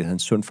vidste, at vi havde en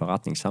sund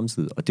forretning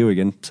samtidig. Og det var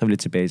igen, så er vi lidt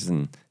tilbage til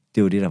sådan,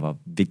 det var det, der var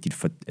vigtigt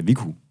for, at vi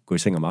kunne gå i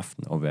seng om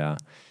aftenen og være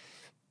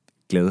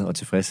glade og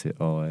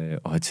tilfredse og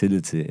have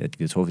tillid til, at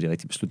vi har truffet de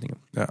rigtige beslutninger.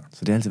 Ja. Så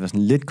det har altid været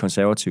sådan lidt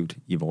konservativt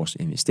i vores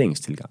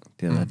investeringstilgang.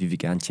 Det er, at vi vil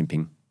gerne tjene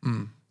penge.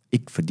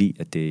 Ikke fordi,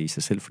 at det er i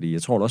sig selv, fordi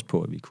jeg tror også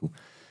på, at vi kunne...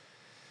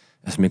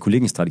 Altså, man kunne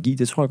lægge en strategi,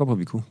 det tror jeg godt på, at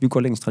vi kunne. Vi kunne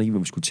godt lægge en strategi, hvor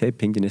vi skulle tabe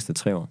penge de næste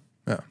 3 år.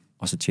 Ja.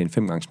 Og så tjene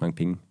 5 gange så mange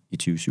penge i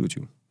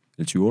 2027.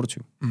 Eller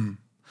 2028.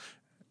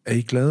 Er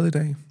I glade i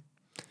dag?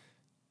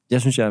 Jeg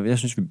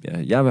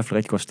er i hvert fald et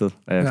rigtig godt sted.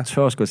 Og jeg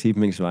tør også godt sige på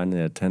Mikkels vegne,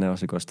 at han er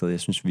også et godt sted. Jeg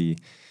synes,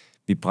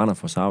 vi brænder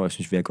for os arbejde. Jeg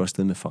synes, vi er et godt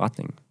sted med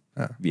forretningen.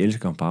 Ja. Vi elsker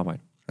at komme på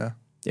arbejde. Ja. Jeg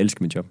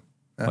elsker mit job.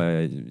 Ja. Og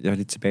jeg er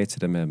lidt tilbage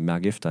til det med at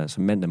mærke efter.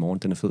 Altså mandag morgen,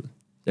 den er fed.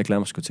 Jeg glæder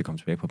mig sgu til at komme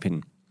tilbage på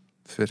pinden.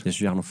 Fedt. Jeg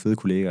synes, jeg har nogle fede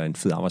kolleger og en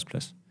fed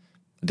arbejdsplads.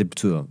 Og det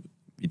betyder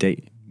i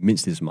dag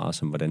mindst lige så meget,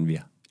 som hvordan vi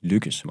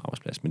lykkes som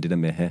arbejdsplads. Men det der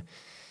med at have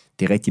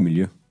det rigtige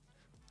miljø,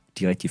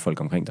 de rigtige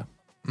folk omkring dig,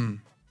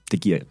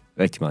 det giver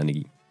rigtig meget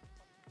energi.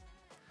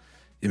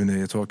 Jamen,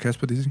 jeg tror,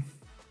 Kasper Dissing.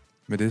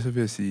 Med det, så vil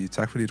jeg sige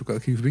tak, fordi du gad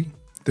at kigge forbi.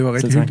 Det var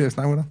rigtig hyggeligt at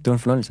snakke med dig. Det var en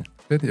fornøjelse.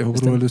 Fedt. Jeg håber,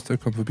 du har lyst til at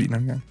komme forbi en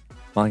anden gang.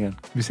 Meget gerne.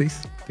 Vi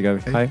ses. Det gør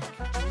vi.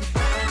 Hej.